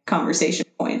conversation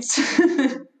points.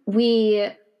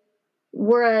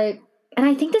 And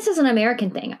I think this is an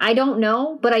American thing. I don't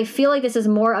know, but I feel like this is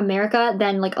more America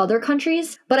than like other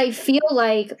countries. But I feel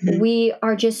like we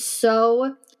are just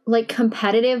so like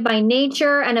competitive by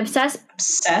nature and obsessed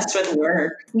with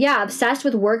work. Yeah, obsessed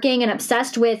with working and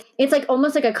obsessed with, it's like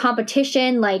almost like a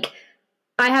competition. Like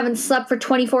I haven't slept for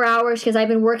 24 hours because I've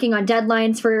been working on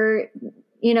deadlines for,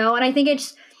 and I think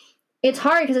it's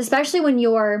hard because especially when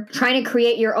you're trying to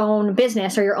create your own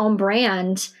business or your own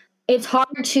brand, it's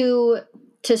hard to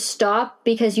stop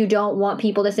because you don't want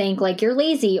people to think like you're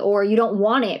lazy or you don't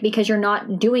want it because you're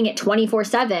not doing it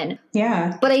 24/7.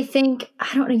 Yeah. But I think,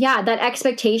 that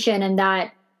expectation and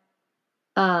that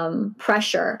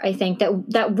pressure, I think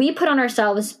that we put on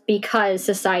ourselves because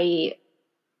society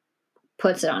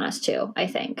puts it on us too, I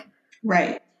think.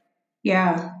 Right.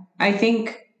 Yeah. I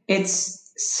think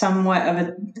it's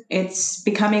somewhat it's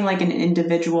becoming like an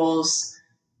individual's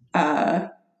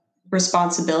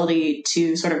responsibility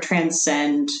to sort of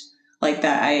transcend like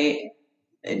that. I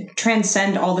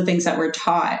transcend all the things that we're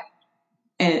taught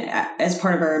and as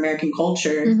part of our American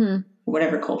culture,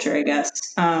 whatever culture, I guess.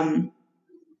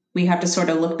 we have to sort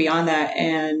of look beyond that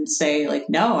and say like,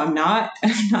 no, I'm not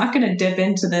going to dip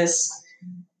into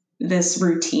this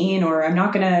routine, or I'm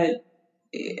not going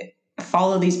to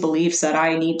follow these beliefs that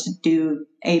I need to do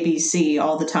ABC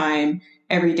all the time,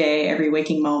 every day, every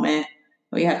waking moment.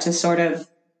 We have to sort of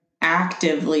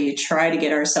actively try to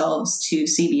get ourselves to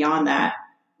see beyond that.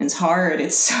 It's hard.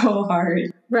 It's so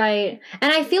hard. Right.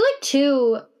 And I feel like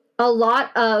too, a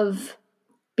lot of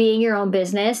being your own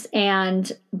business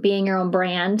and being your own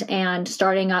brand and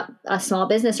starting up a small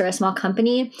business or a small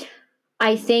company,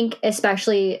 I think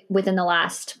especially within the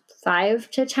last 5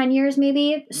 to 10 years,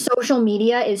 maybe, social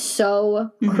media is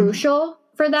so crucial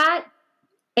for that.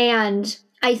 And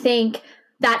I think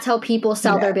that's how people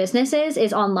sell their businesses,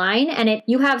 is online. And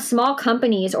you have small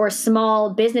companies or small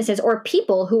businesses or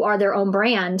people who are their own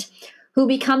brand who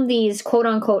become these quote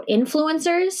unquote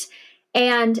influencers.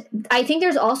 And I think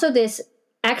there's also this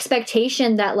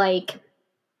expectation that, like,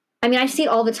 I mean, I see it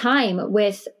all the time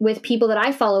with people that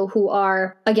I follow who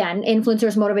are, again,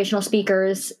 influencers, motivational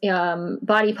speakers,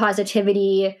 body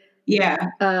positivity,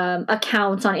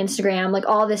 accounts on Instagram, like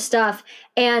all this stuff.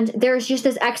 And there's just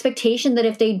this expectation that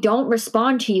if they don't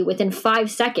respond to you within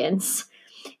 5 seconds,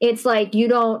 it's like,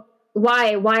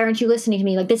 why aren't you listening to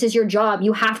me? Like, this is your job.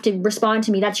 You have to respond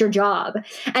to me. That's your job.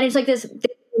 And it's like this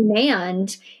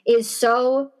demand is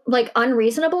so like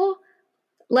unreasonable.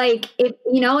 Like, if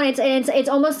and it's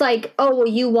almost like, oh, well,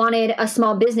 you wanted a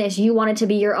small business, you wanted to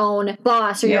be your own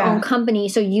boss or your own company,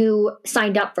 so you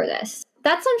signed up for this.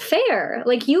 That's unfair.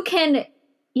 Like, you can,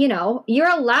 you're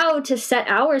allowed to set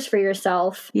hours for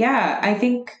yourself. Yeah, I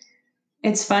think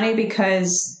it's funny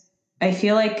because I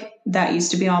feel like that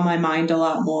used to be on my mind a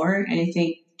lot more. And I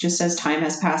think just as time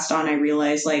has passed on, I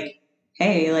realized like,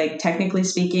 hey, like technically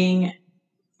speaking,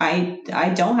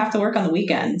 I don't have to work on the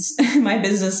weekends. My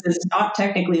business is not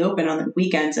technically open on the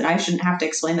weekends, and I shouldn't have to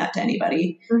explain that to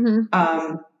anybody.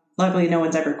 Luckily, no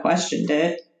one's ever questioned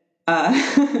it.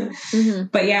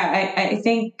 But yeah, I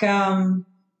think there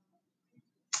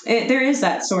is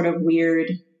that sort of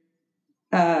weird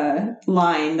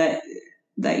line that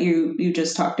you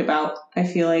just talked about. I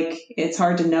feel like it's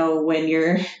hard to know when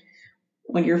you're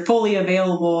fully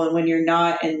available and when you're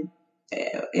not, and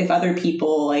if other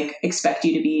people like expect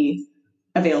you to be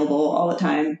available all the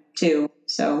time too.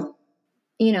 So,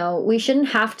 we shouldn't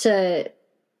have to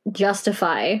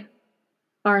justify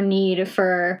our need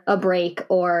for a break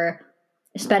or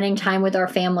spending time with our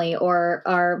family or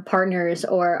our partners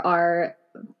or our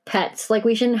pets. Like,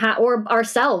 we shouldn't have, or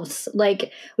ourselves,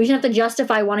 like we shouldn't have to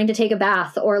justify wanting to take a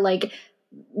bath or like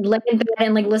lay in bed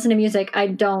and like listen to music.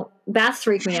 Baths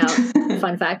freak me out.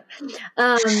 Fun fact.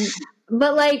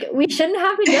 But like, we shouldn't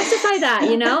have to justify that,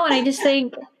 and I just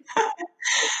think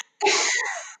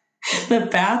the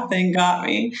bath thing got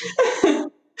me.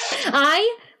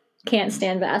 I can't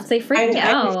stand baths. They freak me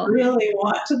out. I really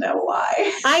want to know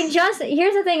why.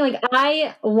 Here's the thing, like,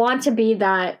 I want to be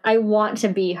that. I want to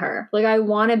be her. Like, I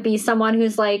want to be someone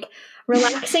who's like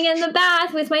relaxing in the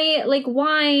bath with my like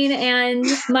wine and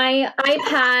my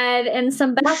iPad and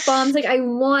some bath bombs. Like, I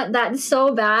want that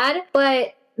so bad,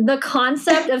 but the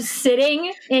concept of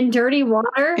sitting in dirty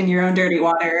water, in your own dirty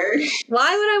water,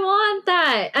 why would I want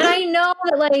that? And I know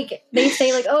that like they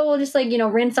say like, oh, we'll just like,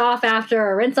 rinse off after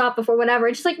or rinse off before, whatever.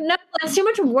 It's just like, no, that's too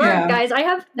much work, guys. I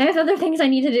have other things I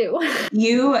need to do.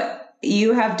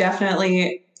 You have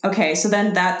definitely. Okay. So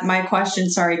then my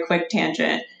question, sorry, quick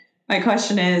tangent. My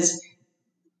question is,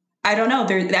 I don't know.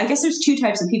 I guess there's two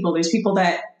types of people. There's people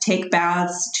that take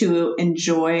baths to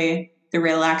enjoy the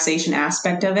relaxation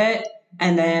aspect of it.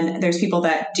 And then there's people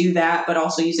that do that, but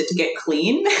also use it to get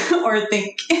clean or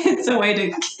think it's a way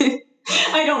to,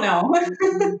 I don't know.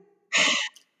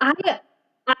 I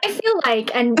feel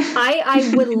like, and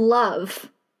I would love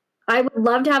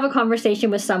to have a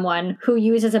conversation with someone who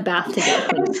uses a bath to get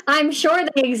clean. I'm sure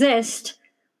they exist,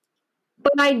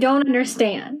 but I don't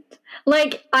understand.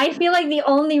 Like, I feel like the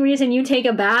only reason you take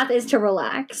a bath is to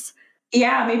relax.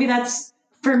 Yeah, maybe that's,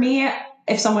 for me,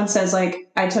 if someone says like,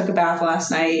 I took a bath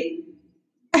last night,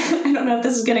 I don't know if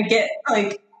this is going to get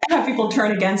like have people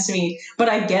turn against me, but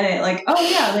I get it. Like, oh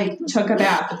yeah, like took a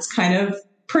bath. It's kind of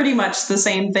pretty much the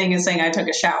same thing as saying I took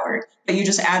a shower, but you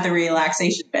just add the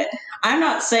relaxation bit. I'm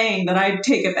not saying that I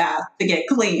take a bath to get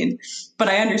clean, but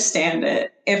I understand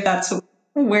it if that's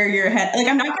where your head, like,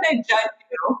 I'm not going to judge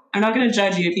you. I'm not going to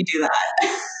judge you if you do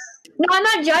that. No, I'm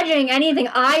not judging anything.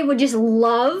 I would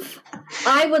love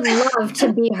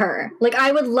to be her. Like,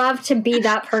 I would love to be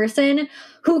that person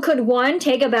who could, one,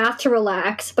 take a bath to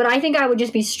relax, but I think I would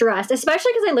just be stressed,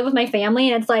 especially because I live with my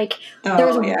family and it's like,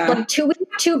 there's like 2 weeks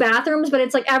 2 bathrooms, but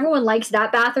it's like everyone likes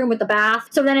that bathroom with the bath.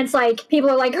 So then it's like people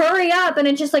are like, hurry up. And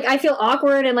it's just like I feel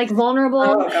awkward and like vulnerable.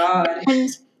 Oh God. And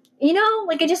you know,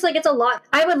 like it just like it's a lot.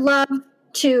 I would love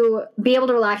to be able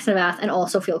to relax in a bath and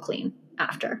also feel clean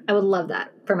after. I would love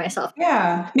that for myself.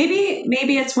 Yeah. Maybe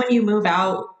it's when you move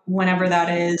out, whenever that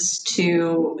is,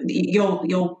 to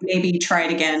you'll maybe try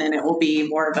it again and it will be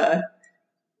more of a,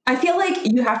 I feel like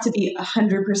you have to be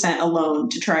 100% alone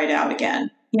to try it out again.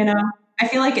 You know, I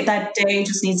feel like that day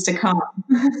just needs to come.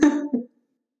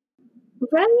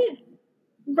 Right.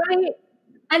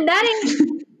 And that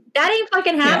ain't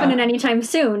fucking happening anytime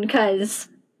soon, because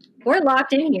we're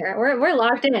locked in here. We're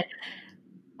locked in it.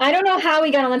 I don't know how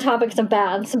we got on the topics of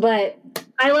baths, but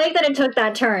I like that it took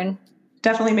that turn.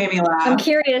 Definitely made me laugh.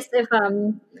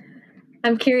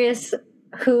 I'm curious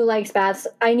who likes baths.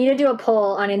 I need to do a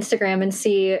poll on Instagram and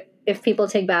see if people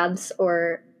take baths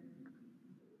or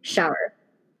shower.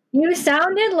 You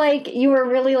sounded like you were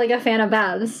really like a fan of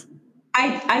baths.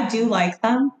 I do like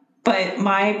them, but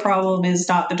my problem is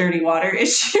not the dirty water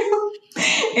issue.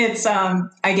 It's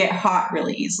I get hot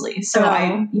really easily. So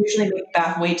I usually make the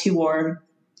bath way too warm,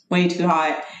 way too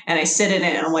hot, and I sit in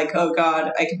it and I'm like, oh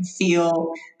God, I can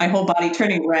feel my whole body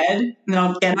turning red. And then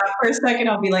I'll get out for a second,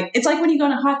 I'll be like, it's like when you go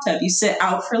in a hot tub, you sit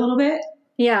out for a little bit.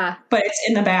 Yeah. But it's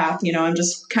in the bath, you know, I'm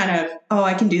just kind of, oh,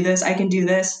 I can do this, I can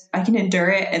endure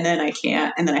it, and then I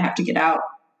can't, and then I have to get out.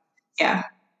 Yeah.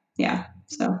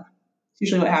 So it's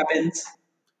usually what happens.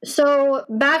 So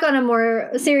back on a more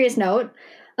serious note,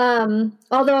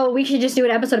 although we should just do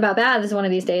an episode about baths one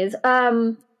of these days.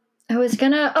 I was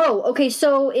gonna,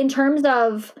 so in terms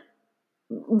of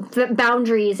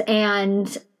boundaries and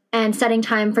setting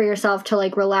time for yourself to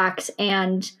like relax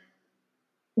and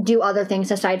do other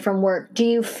things aside from work, do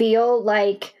you feel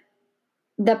like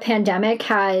the pandemic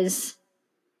has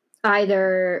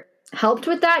either helped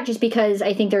with that, just because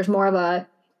I think there's more of a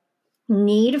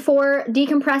need for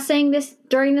decompressing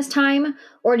during this time,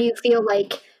 or do you feel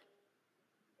like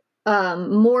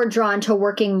more drawn to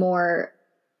working more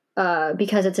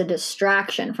because it's a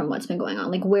distraction from what's been going on?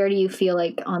 Like, where do you feel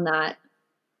like on that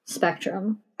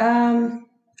spectrum? I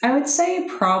would say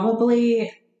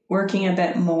probably working a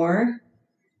bit more.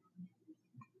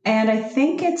 And I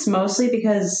think it's mostly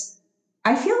because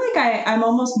I feel like I'm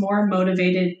almost more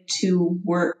motivated to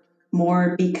work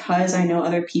more because I know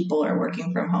other people are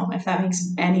working from home, if that makes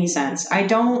any sense. I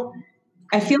feel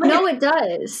like no, it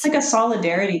does. It's like a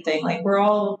solidarity thing. Like we're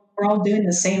all doing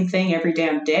the same thing every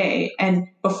damn day. And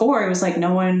before it was like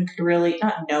no one could really,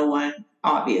 not no one,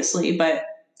 obviously, but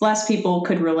less people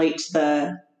could relate to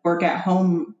the work at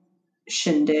home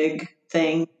shindig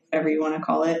thing, whatever you want to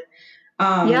call it.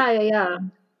 Yeah.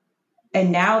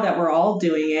 And now that we're all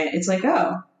doing it, it's like,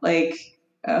 oh, like,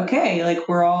 okay, like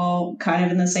we're all kind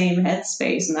of in the same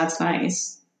headspace, and that's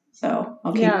nice. So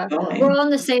I'll keep going. We're all in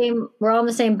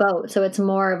the same boat. So it's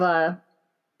more of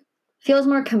feels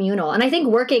more communal. And I think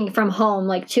working from home,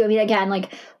 like too, I mean, again,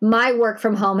 like my work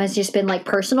from home has just been like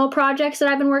personal projects that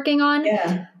I've been working on.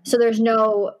 Yeah. So there's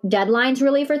no deadlines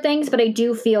really for things, but I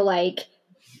do feel like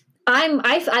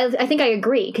I think I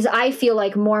agree, because I feel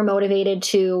like more motivated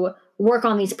to work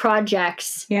on these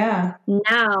projects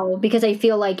now, because I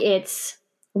feel like it's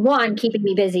one, keeping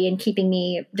me busy and keeping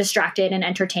me distracted and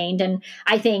entertained. And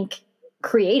I think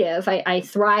creative, I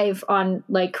thrive on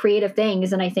like creative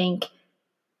things. And I think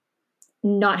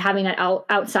not having that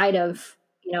outside of,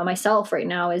 you know, myself right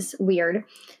now is weird.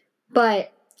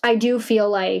 But I do feel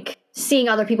like seeing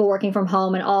other people working from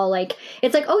home and all, like,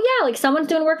 it's like, oh yeah, like someone's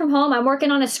doing work from home, I'm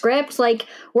working on a script, like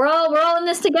we're all in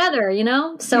this together, you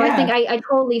know? So I think I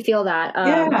totally feel that.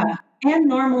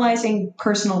 And normalizing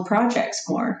personal projects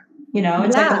more, you know,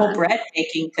 it's like the whole bread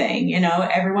making thing, you know,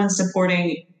 everyone's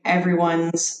supporting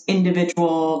everyone's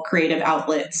individual creative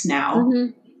outlets now.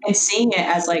 Mm-hmm. And seeing it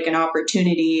as like an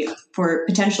opportunity for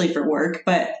potentially for work,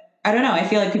 but I don't know. I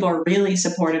feel like people are really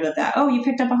supportive of that. Oh, you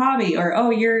picked up a hobby, or oh,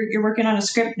 you're working on a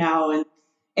script now, and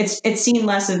it's seen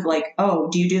less of like, oh,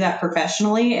 do you do that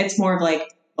professionally? It's more of like,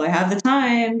 well, I have the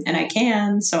time and I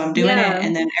can, so I'm doing it,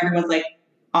 and then everyone's like,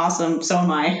 awesome, so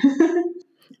am I.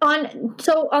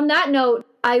 On that note,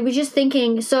 I was just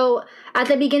thinking. So at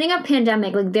the beginning of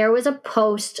pandemic, like there was a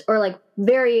post, or like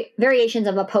variations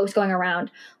of a post going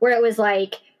around, where it was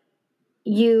like,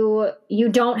 you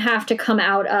don't have to come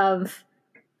out of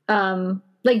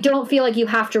like, don't feel like you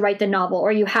have to write the novel,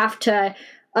 or you have to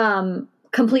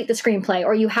complete the screenplay,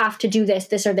 or you have to do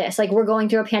this or this. Like, we're going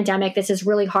through a pandemic. This is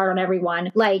really hard on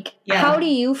everyone. Like, how do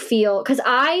you feel? Because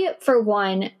I, for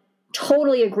one,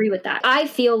 totally agree with that. I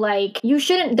feel like there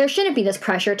shouldn't be this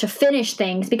pressure to finish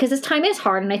things because this time is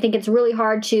hard. And I think it's really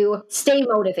hard to stay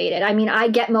motivated. I mean, I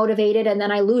get motivated and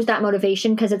then I lose that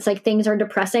motivation because it's like things are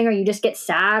depressing or you just get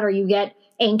sad or you get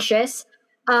anxious.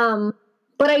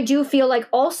 But I do feel like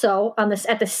also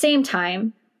at the same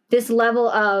time, this level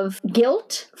of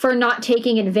guilt for not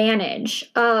taking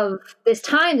advantage of this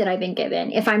time that I've been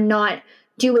given if I'm not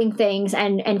doing things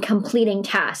and completing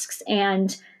tasks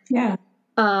and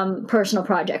personal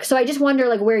projects. So I just wonder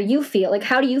like where you feel, like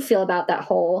how do you feel about that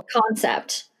whole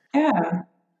concept?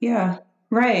 Yeah.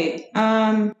 Right.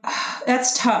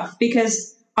 That's tough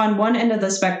because on one end of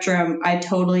the spectrum, I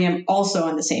totally am also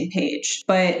on the same page,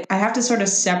 but I have to sort of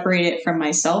separate it from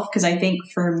myself because I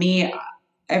think for me,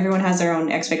 everyone has their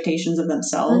own expectations of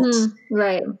themselves.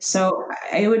 Right. So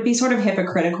it would be sort of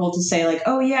hypocritical to say like,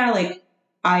 oh yeah, like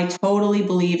I totally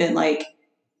believe in like,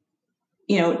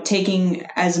 taking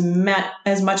as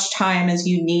much time as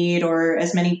you need or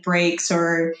as many breaks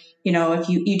or, if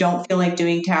you don't feel like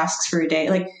doing tasks for a day,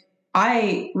 like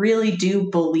I really do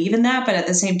believe in that. But at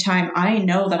the same time, I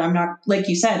know that I'm not, like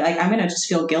you said, like I'm going to just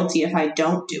feel guilty if I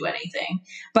don't do anything.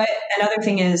 But another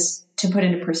thing is to put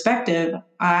into perspective,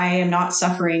 I am not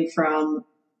suffering from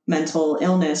mental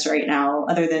illness right now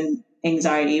other than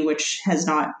anxiety, which has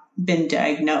not been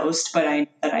diagnosed, but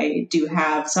I do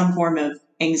have some form of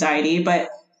anxiety, but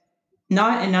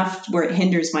not enough where it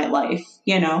hinders my life,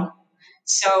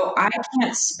 So I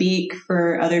can't speak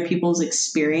for other people's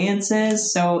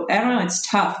experiences. So I don't know, it's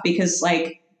tough because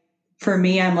like for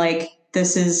me, I'm like,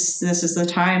 this is the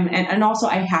time. And also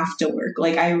I have to work.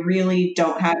 Like I really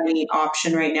don't have any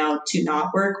option right now to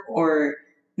not work or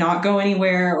not go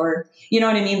anywhere or, you know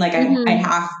what I mean? Like I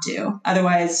have to,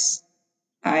 otherwise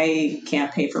I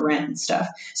can't pay for rent and stuff.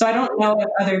 So I don't know if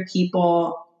other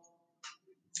people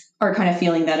are kind of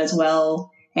feeling that as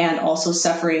well and also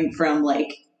suffering from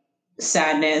like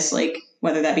sadness, like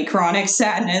whether that be chronic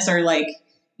sadness or like,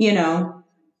 so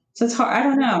it's hard. I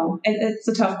don't know. It's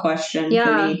a tough question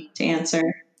for me to answer.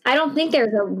 I don't think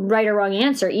there's a right or wrong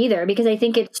answer either because I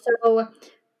think it's so,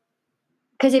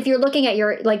 because if you're looking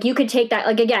at like you could take that,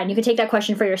 like again, you could take that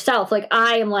question for yourself. Like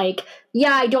I am like,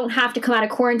 yeah, I don't have to come out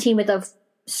of quarantine with a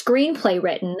screenplay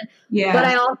written. Yeah. But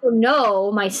I also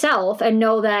know myself and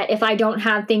know that if I don't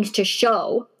have things to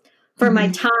show for my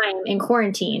time in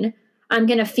quarantine, I'm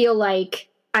going to feel like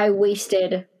I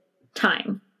wasted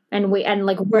time and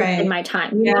wasted my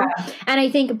time, you know? And I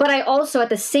think, but I also at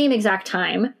the same exact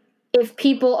time, if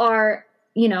people are,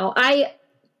 I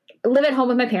live at home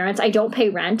with my parents. I don't pay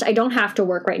rent. I don't have to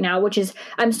work right now, which is,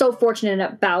 I'm so fortunate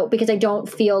about because I don't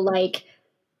feel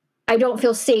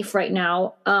safe right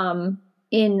now.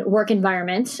 In work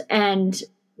environments and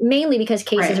mainly because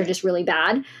cases are just really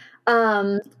bad.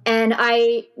 And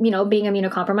I, being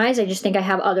immunocompromised, I just think I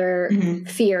have other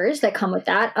fears that come with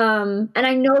that. And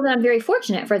I know that I'm very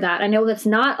fortunate for that. I know that's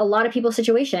not a lot of people's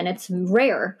situation. It's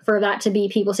rare for that to be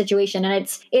people's situation. And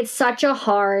it's such a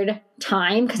hard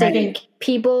time because I think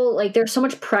people like there's so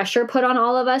much pressure put on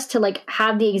all of us to like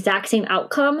have the exact same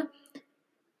outcome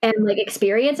and like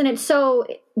experience. And it's so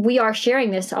we are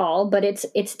sharing this all, but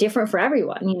it's different for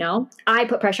everyone, I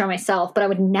put pressure on myself, but I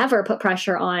would never put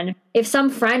pressure on if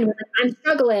some friend was like, I'm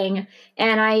struggling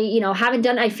and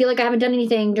I feel like I haven't done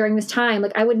anything during this time.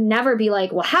 Like I would never be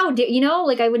like, well, how did,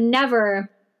 like I would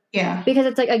never. Yeah. Because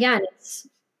it's like, again, it's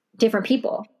different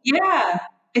people. Yeah.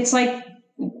 It's like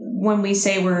when we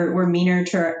say we're meaner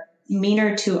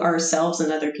to ourselves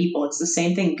than other people, it's the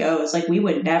same thing goes. Like we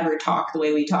would never talk the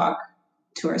way we talk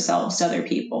to ourselves to other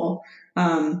people.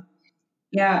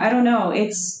 I don't know.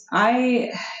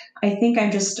 I think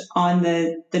I'm just on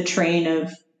the train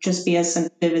of just be as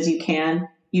sensitive as you can.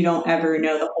 You don't ever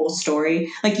know the whole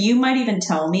story. Like you might even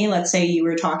tell me, let's say you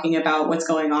were talking about what's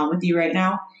going on with you right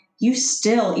now. You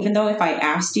still, even though if I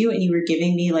asked you and you were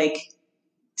giving me like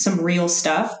some real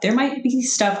stuff, there might be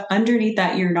stuff underneath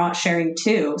that you're not sharing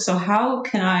too. So how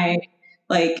can I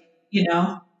like,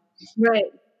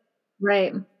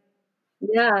 Right.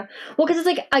 Yeah. Well, because it's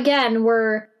like, again,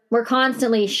 we're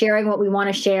constantly sharing what we want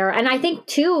to share. And I think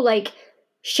too, like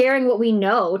sharing what we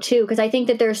know too, because I think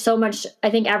that there's so much,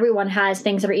 I think everyone has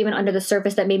things that are even under the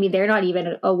surface that maybe they're not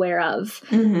even aware of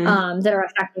that are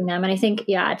affecting them. And I think,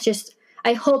 it's just,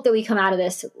 I hope that we come out of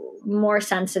this more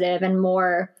sensitive and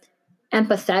more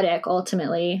empathetic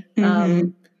ultimately.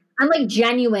 And like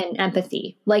genuine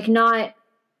empathy, like not,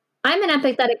 I'm an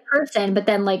empathetic person, but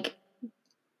then like,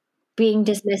 being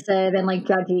dismissive and like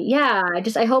judgy. Yeah.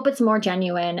 I hope it's more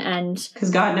genuine and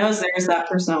because God knows there's that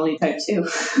personality type too.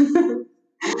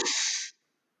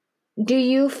 Do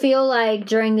you feel like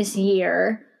during this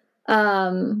year,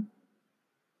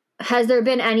 has there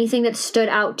been anything that stood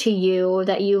out to you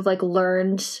that you've like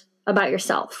learned about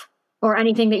yourself, or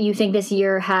anything that you think this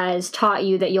year has taught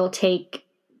you that you'll take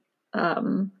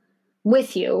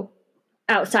with you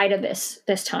outside of this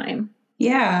time?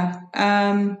 Yeah.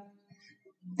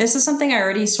 This is something I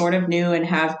already sort of knew and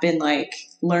have been like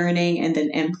learning and then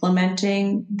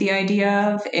implementing the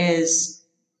idea of is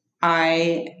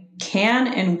I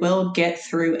can and will get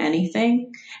through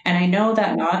anything. And I know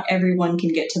that not everyone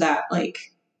can get to that like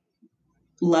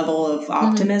level of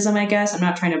optimism, I guess. I'm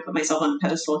not trying to put myself on a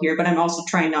pedestal here, but I'm also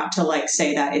trying not to like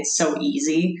say that it's so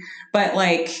easy. But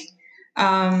like,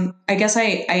 I guess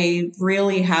I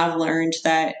really have learned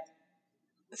that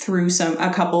through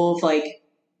a couple of like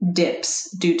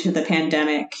dips due to the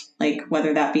pandemic, like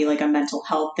whether that be like a mental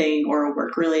health thing or a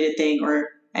work related thing or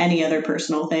any other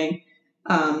personal thing,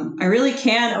 I really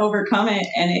can overcome it,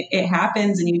 and it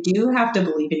happens, and you do have to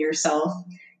believe in yourself,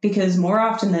 because more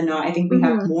often than not, I think we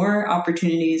have more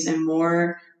opportunities and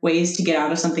more ways to get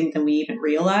out of something than we even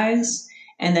realize.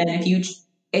 And then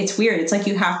it's weird. It's like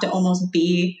you have to almost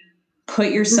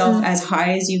put yourself as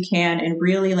high as you can and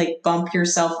really like bump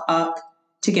yourself up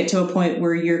to get to a point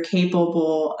where you're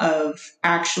capable of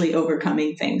actually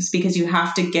overcoming things, because you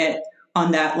have to get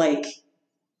on that like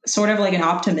sort of like an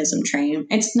optimism train.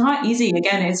 It's not easy.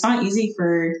 Again, it's not easy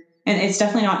and it's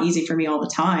definitely not easy for me all the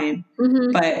time,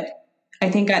 but I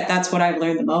think that's what I've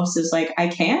learned the most is like, I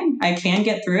can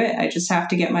get through it. I just have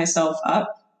to get myself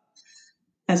up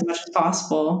as much as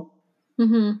possible.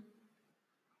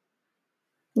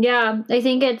 Yeah. I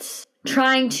think it's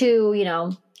trying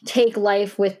to, take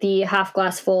life with the half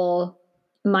glass full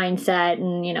mindset,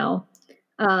 and,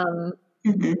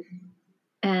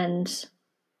 and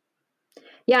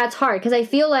yeah, it's hard because I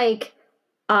feel like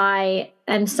I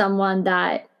am someone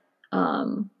that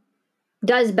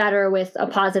does better with a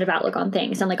positive outlook on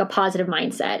things and like a positive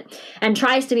mindset, and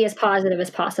tries to be as positive as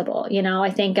possible.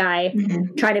 I think I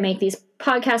try to make these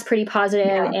podcasts pretty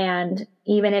positive, and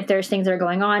even if there's things that are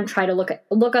going on, try to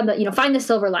look on the, find the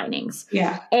silver linings.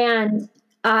 Yeah. And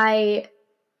at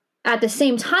the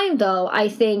same time though, I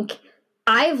think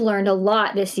I've learned a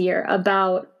lot this year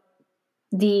about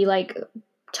the like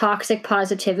toxic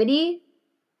positivity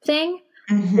thing,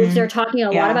 which they're talking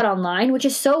a lot about online, which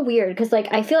is so weird because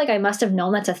like I feel like I must have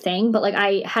known that's a thing, but like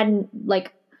I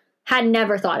had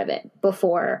never thought of it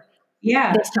before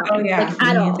this time. Like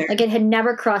at all. Like it had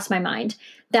never crossed my mind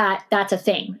that that's a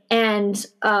thing. And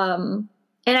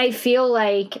I feel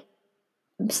like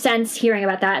since hearing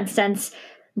about that and since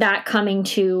that coming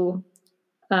to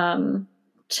my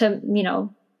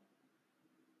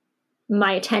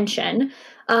attention,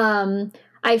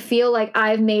 I feel like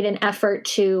I've made an effort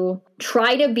to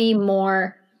try to be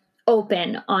more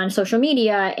open on social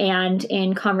media and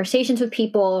in conversations with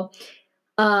people,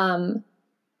 but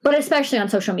especially on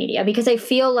social media, because I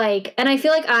feel like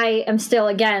I am still,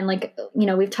 again, like,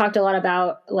 we've talked a lot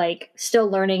about like still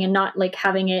learning and not like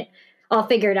having it all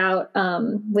figured out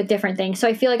with different things. So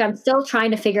I feel like I'm still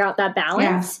trying to figure out that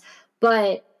balance,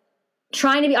 but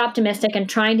trying to be optimistic and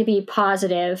trying to be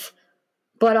positive,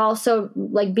 but also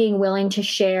like being willing to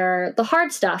share the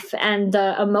hard stuff and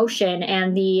the emotion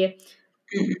and the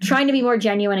trying to be more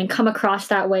genuine and come across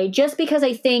that way, just because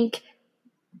I think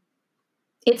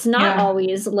it's not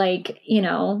always like, easy.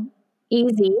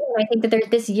 And I think that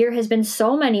this year has been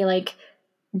so many like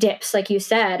dips, like you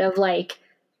said, of like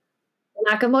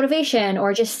lack of motivation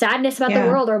or just sadness about the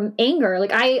world or anger.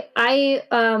 Like me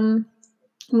and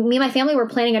my family were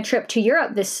planning a trip to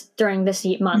Europe during this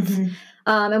month.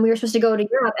 And we were supposed to go to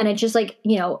Europe, and it's just like,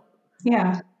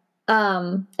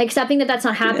 accepting that that's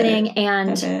not happening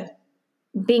and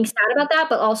being sad about that,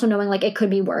 but also knowing like it could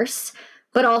be worse,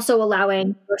 but also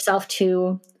allowing yourself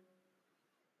to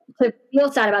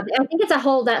feel sad about it. I think it's that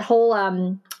whole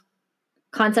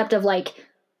concept of like,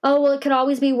 oh, well, it could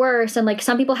always be worse. And like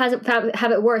some people have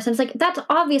it worse. And it's like, that's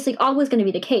obviously always going to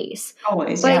be the case.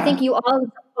 Always. But I think you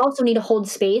also need to hold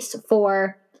space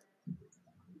for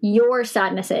your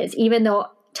sadnesses, even though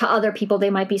to other people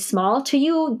they might be small. To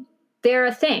you, they're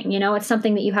a thing. It's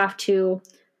something that you have to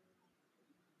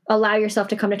allow yourself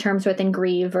to come to terms with and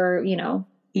grieve, or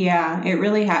Yeah, it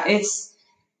really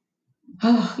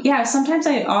sometimes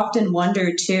I often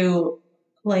wonder too,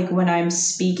 like when I'm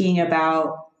speaking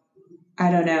about, I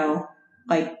don't know,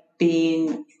 like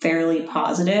being fairly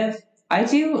positive, I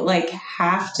do like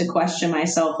have to question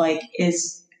myself, like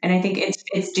and I think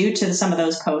it's due to some of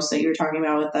those posts that you were talking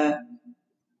about with the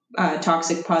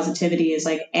toxic positivity, is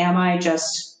like, am I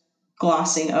just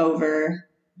glossing over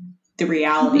the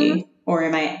reality, or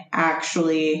am I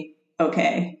actually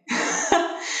okay?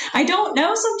 I don't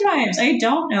know sometimes. I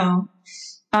don't know.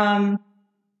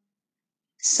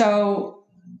 So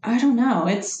I don't know.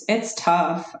 It's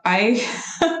tough. I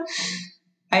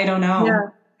don't know. Yeah.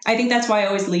 I think that's why I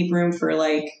always leave room for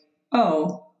like,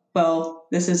 oh, well,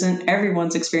 this isn't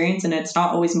everyone's experience and it's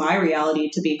not always my reality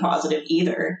to be positive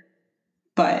either.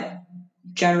 But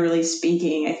generally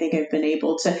speaking, I think I've been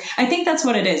able to, I think that's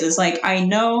what it is. It's like, I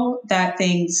know that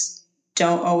things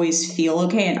don't always feel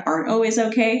okay and aren't always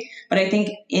okay. But I think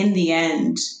in the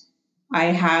end, I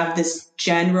have this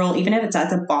general, even if it's at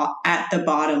the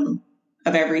bottom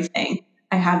of everything,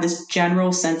 I have this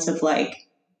general sense of like,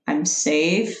 I'm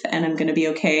safe and I'm going to be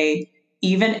okay,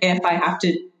 even if I have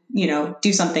to,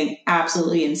 do something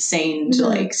absolutely insane to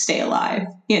like stay alive,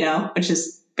 which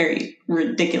is very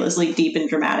ridiculously deep and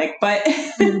dramatic. But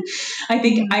I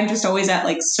think I'm just always at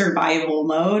like survival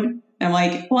mode. I'm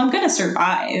like, well, I'm going to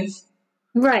survive.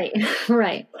 Right.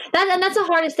 Right. That's the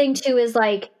hardest thing too, is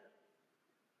like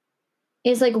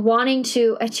wanting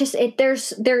to,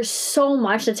 there's so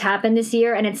much that's happened this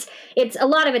year, and it's a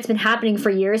lot of it's been happening for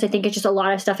years. I think it's just a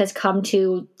lot of stuff has come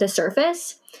to the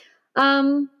surface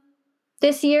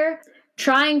this year,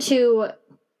 trying to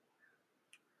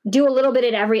do a little bit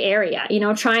in every area,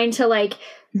 trying to like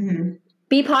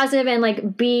be positive and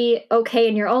like be okay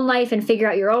in your own life and figure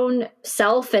out your own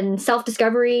self and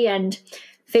self-discovery and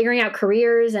figuring out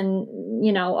careers and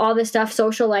all this stuff,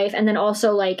 social life, and then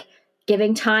also like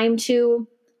giving time to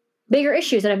bigger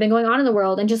issues that have been going on in the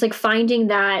world, and just like finding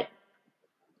that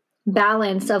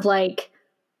balance of like,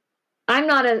 I'm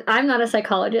not a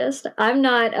psychologist. I'm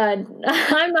not a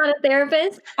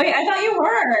therapist. Wait, I thought you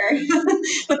were.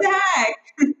 What the heck?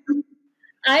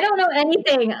 I don't know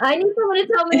anything. I need someone to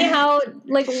tell me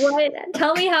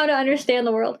tell me how to understand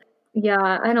the world.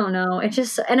 Yeah, I don't know. It's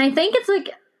just, and I think it's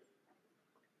like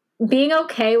being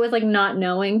okay with like not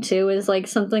knowing too is like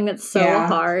something that's so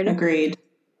hard. Agreed.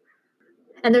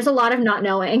 And there's a lot of not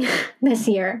knowing this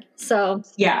year. So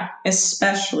yeah,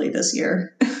 especially this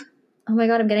year. Oh my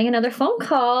God, I'm getting another phone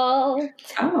call.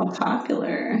 Oh,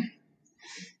 popular.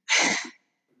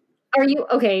 Are you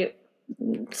okay?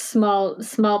 Small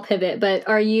pivot, but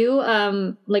are you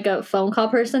like a phone call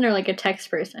person or like a text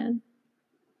person?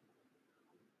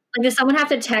 Like, does someone have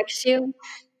to text you?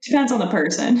 Depends on the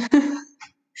person.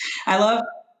 I love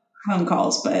phone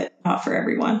calls, but not for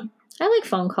everyone. I like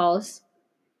phone calls.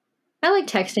 I like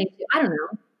texting too. I don't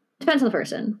know. Depends on the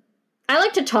person. I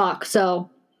like to talk, so.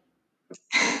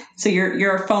 So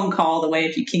you're a phone call the way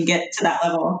if you can get to that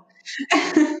level.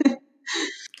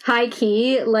 High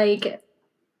key, like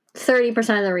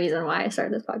 30% of the reason why I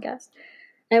started this podcast.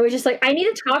 I was just like, I need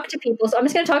to talk to people, so I'm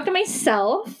just going to talk to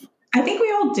myself. I think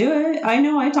we all do it. I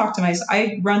know I talk to myself.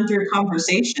 I run through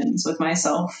conversations with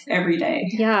myself every day.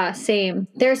 Yeah, same.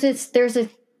 There's this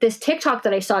TikTok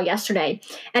that I saw yesterday,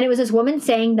 and it was this woman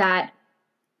saying that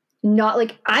not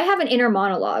like, I have an inner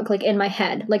monologue like in my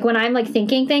head. Like when I'm like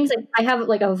thinking things, like I have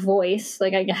like a voice,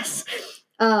 like I guess,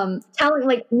 telling,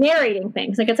 like narrating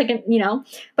things. Like it's like,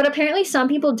 but apparently some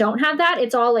people don't have that.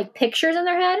 It's all like pictures in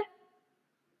their head.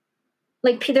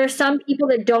 Like there's some people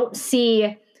that don't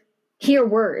hear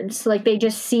words. Like they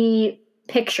just see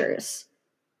pictures.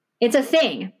 It's a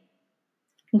thing.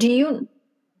 I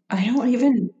don't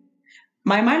even,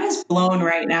 my mind is blown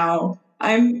right now.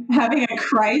 I'm having a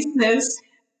crisis.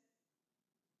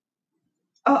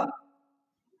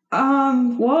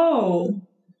 Whoa.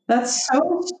 That's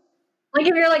so. Like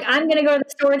if you're like, I'm going to go to the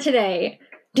store today,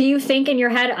 do you think in your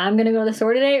head, I'm going to go to the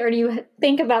store today? Or do you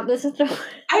think about this store?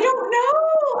 I don't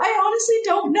know. I honestly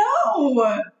don't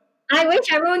know. I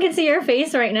wish everyone could see your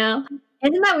face right now.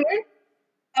 Isn't that weird?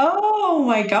 Oh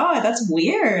my God, that's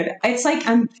weird. It's like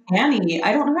uncanny.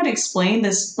 I don't know how to explain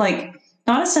this, like,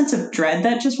 not a sense of dread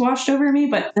that just washed over me,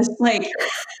 but this like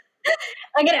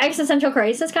like an existential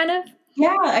crisis kind of?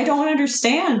 Yeah, I don't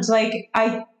understand. Like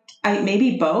I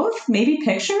maybe both, maybe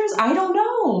pictures. I don't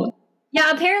know. Yeah,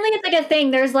 apparently it's like a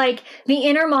thing. There's like the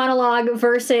inner monologue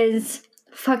versus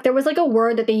there was like a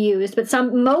word that they used, but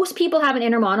most people have an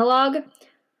inner monologue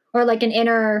or like an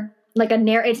inner, like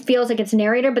it feels like it's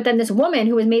narrator. But then this woman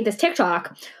who has made this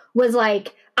TikTok was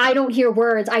like, I don't hear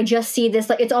words. I just see this,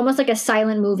 like, it's almost like a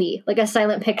silent movie, like a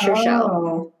silent picture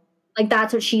show. Like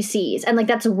that's what she sees. And like,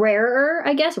 that's rarer,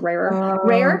 I guess, rare.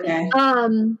 Okay.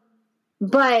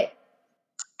 But.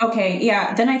 Okay.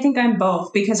 Yeah. Then I think I'm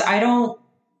both because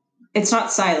it's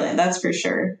not silent. That's for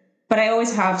sure. But I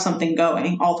always have something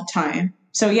going all the time.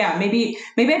 So yeah, maybe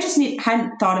I just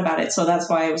hadn't thought about it. So that's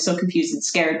why I was so confused and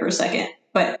scared for a second.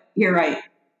 But you're right.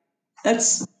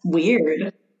 That's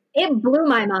weird. It blew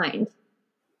my mind.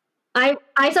 I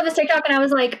saw this TikTok and I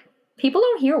was like, people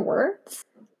don't hear words?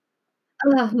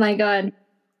 Oh my God.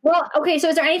 Well, okay. So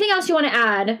is there anything else you want to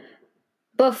add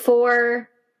before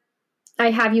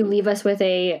I have you leave us with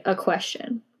a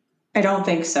question. I don't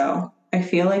think so. I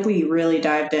feel like we really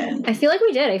dived in. I feel like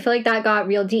we did. I feel like that got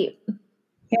real deep.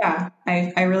 Yeah,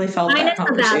 I really felt that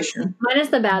conversation. Minus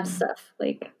the bad stuff.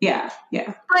 Like, yeah.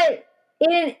 But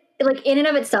in and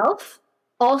of itself,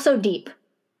 also deep.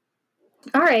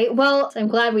 All right. Well, I'm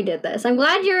glad we did this. I'm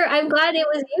glad it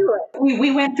was you.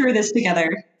 We went through this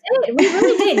together. We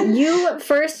really did. You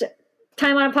first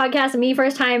time on a podcast, and me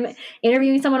first time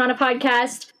interviewing someone on a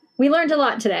podcast. We learned a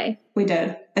lot today. We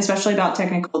did, especially about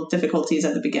technical difficulties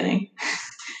at the beginning.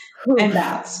 And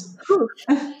baths.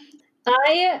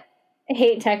 I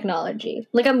hate technology.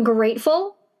 Like, I'm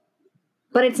grateful,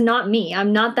 but it's not me.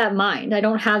 I'm not that mind. I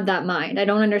don't have that mind. I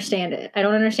don't understand it. I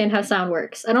don't understand how sound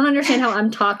works. I don't understand how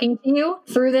I'm talking to you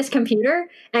through this computer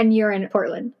and you're in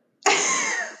Portland.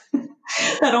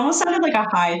 That almost sounded like a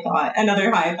high thought. Another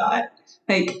high thought.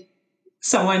 Like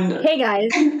someone. Hey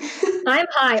guys, I'm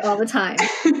high all the time.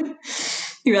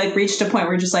 You like reached a point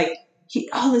where just like,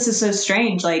 this is so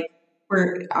strange. Like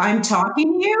I'm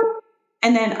talking to you,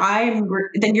 and then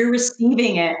then you're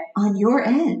receiving it on your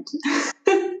end,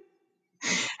 and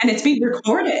it's being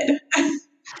recorded.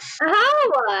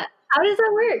 How does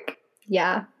that work?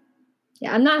 Yeah,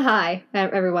 I'm not high,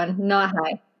 everyone. Not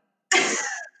high.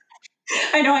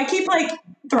 I know. I keep like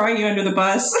throwing you under the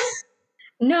bus.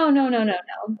 No.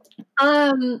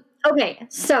 Okay,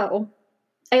 so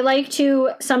I like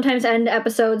to sometimes end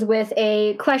episodes with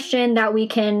a question that we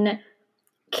can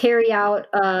carry out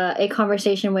a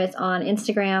conversation with on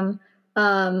Instagram.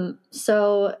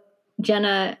 So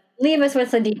Jenna, leave us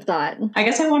with a deep thought. I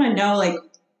guess I want to know like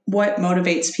what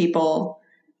motivates people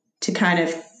to kind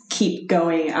of keep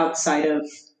going outside of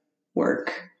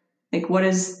work. Like what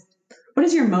is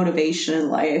your motivation in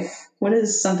life? What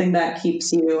is something that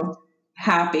keeps you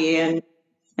happy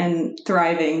and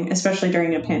thriving, especially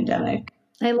during a pandemic?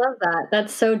 I love that.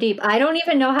 That's so deep. I don't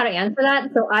even know how to answer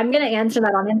that, so I'm going to answer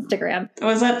that on Instagram.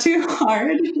 Was that too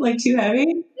hard? Like too heavy?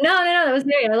 No, that was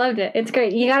great. I loved it. It's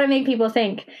great. You got to make people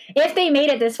think. If they made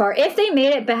it this far, if they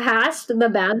made it past the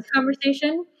baths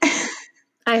conversation,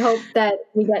 I hope that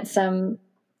we get some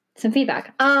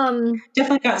feedback.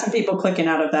 Definitely got some people clicking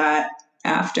out of that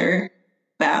after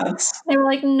baths. They were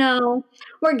like, no,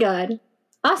 we're good.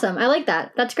 Awesome. I like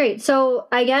that. That's great. So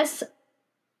I guess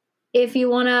if you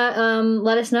want to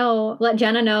let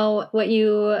Jenna know what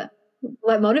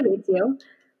motivates you,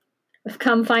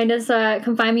 come find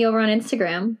me over on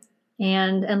Instagram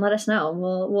and let us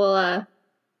know.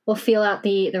 We'll feel out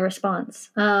the response.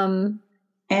 And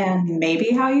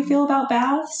maybe how you feel about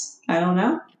baths. I don't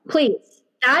know. Please.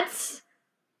 That's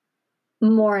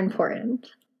more important.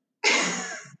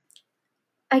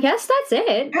 I guess that's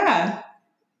it. Yeah.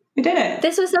 We did it.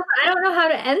 This was I don't know how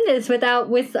to end this with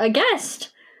a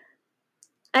guest.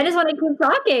 I just want to keep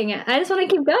talking. I just want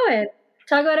to keep going.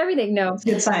 Talk about everything. No. It's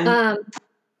a good sign.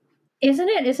 Isn't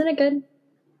it? Isn't it good?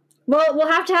 Well, we'll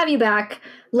have to have you back,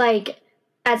 like,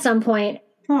 at some point.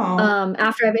 Oh.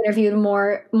 After I've interviewed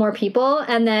more people,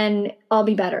 and then I'll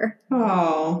be better.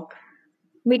 Oh.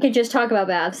 We could just talk about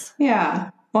baths. Yeah.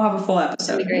 We'll have a full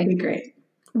episode. That'd be great.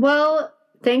 Well,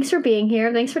 thanks for being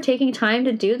here. Thanks for taking time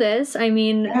to do this. I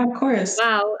mean, yeah, of course.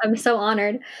 Wow, I'm so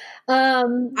honored.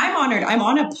 I'm honored. I'm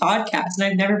on a podcast, and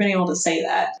I've never been able to say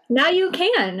that. Now you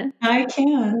can. I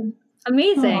can.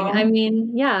 Amazing. Aww. I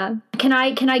mean, yeah. Can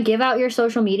I give out your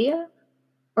social media?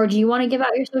 Or do you want to give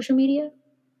out your social media?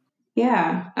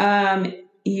 Yeah.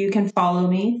 You can follow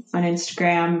me on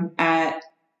Instagram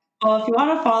if you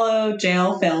want to follow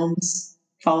JL Films,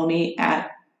 follow me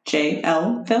at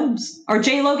JL Films. Or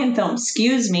J Logan Films,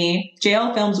 excuse me.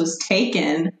 JL Films was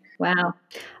taken. Wow.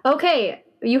 Okay,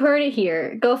 you heard it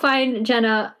here. Go find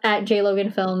Jenna at J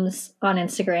Logan Films on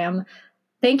Instagram.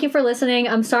 Thank you for listening.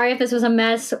 I'm sorry if this was a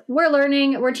mess. We're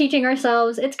learning. We're teaching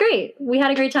ourselves. It's great. We had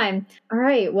a great time. All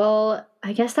right. Well,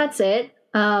 I guess that's it.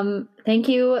 Thank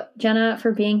you, Jenna,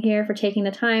 for being here, for taking the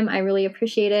time. I really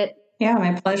appreciate it. Yeah,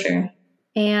 my pleasure.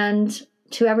 And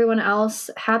to everyone else,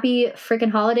 happy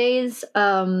freaking holidays.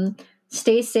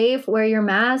 Stay safe. Wear your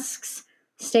masks.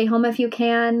 Stay home if you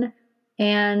can.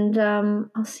 And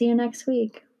I'll see you next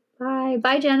week. Bye.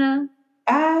 Bye, Jenna.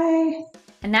 Bye.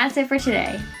 And that's it for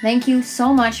today. Thank you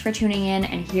so much for tuning in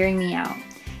and hearing me out.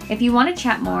 If you want to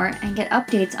chat more and get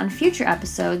updates on future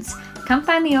episodes, come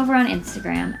find me over on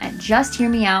Instagram at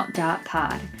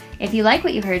justhearmeout.pod. If you like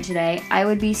what you heard today, I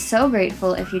would be so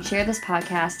grateful if you'd share this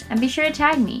podcast and be sure to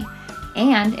tag me.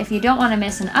 And if you don't want to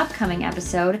miss an upcoming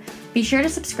episode, be sure to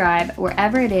subscribe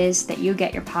wherever it is that you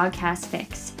get your podcast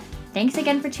fix. Thanks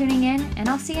again for tuning in, and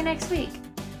I'll see you next week.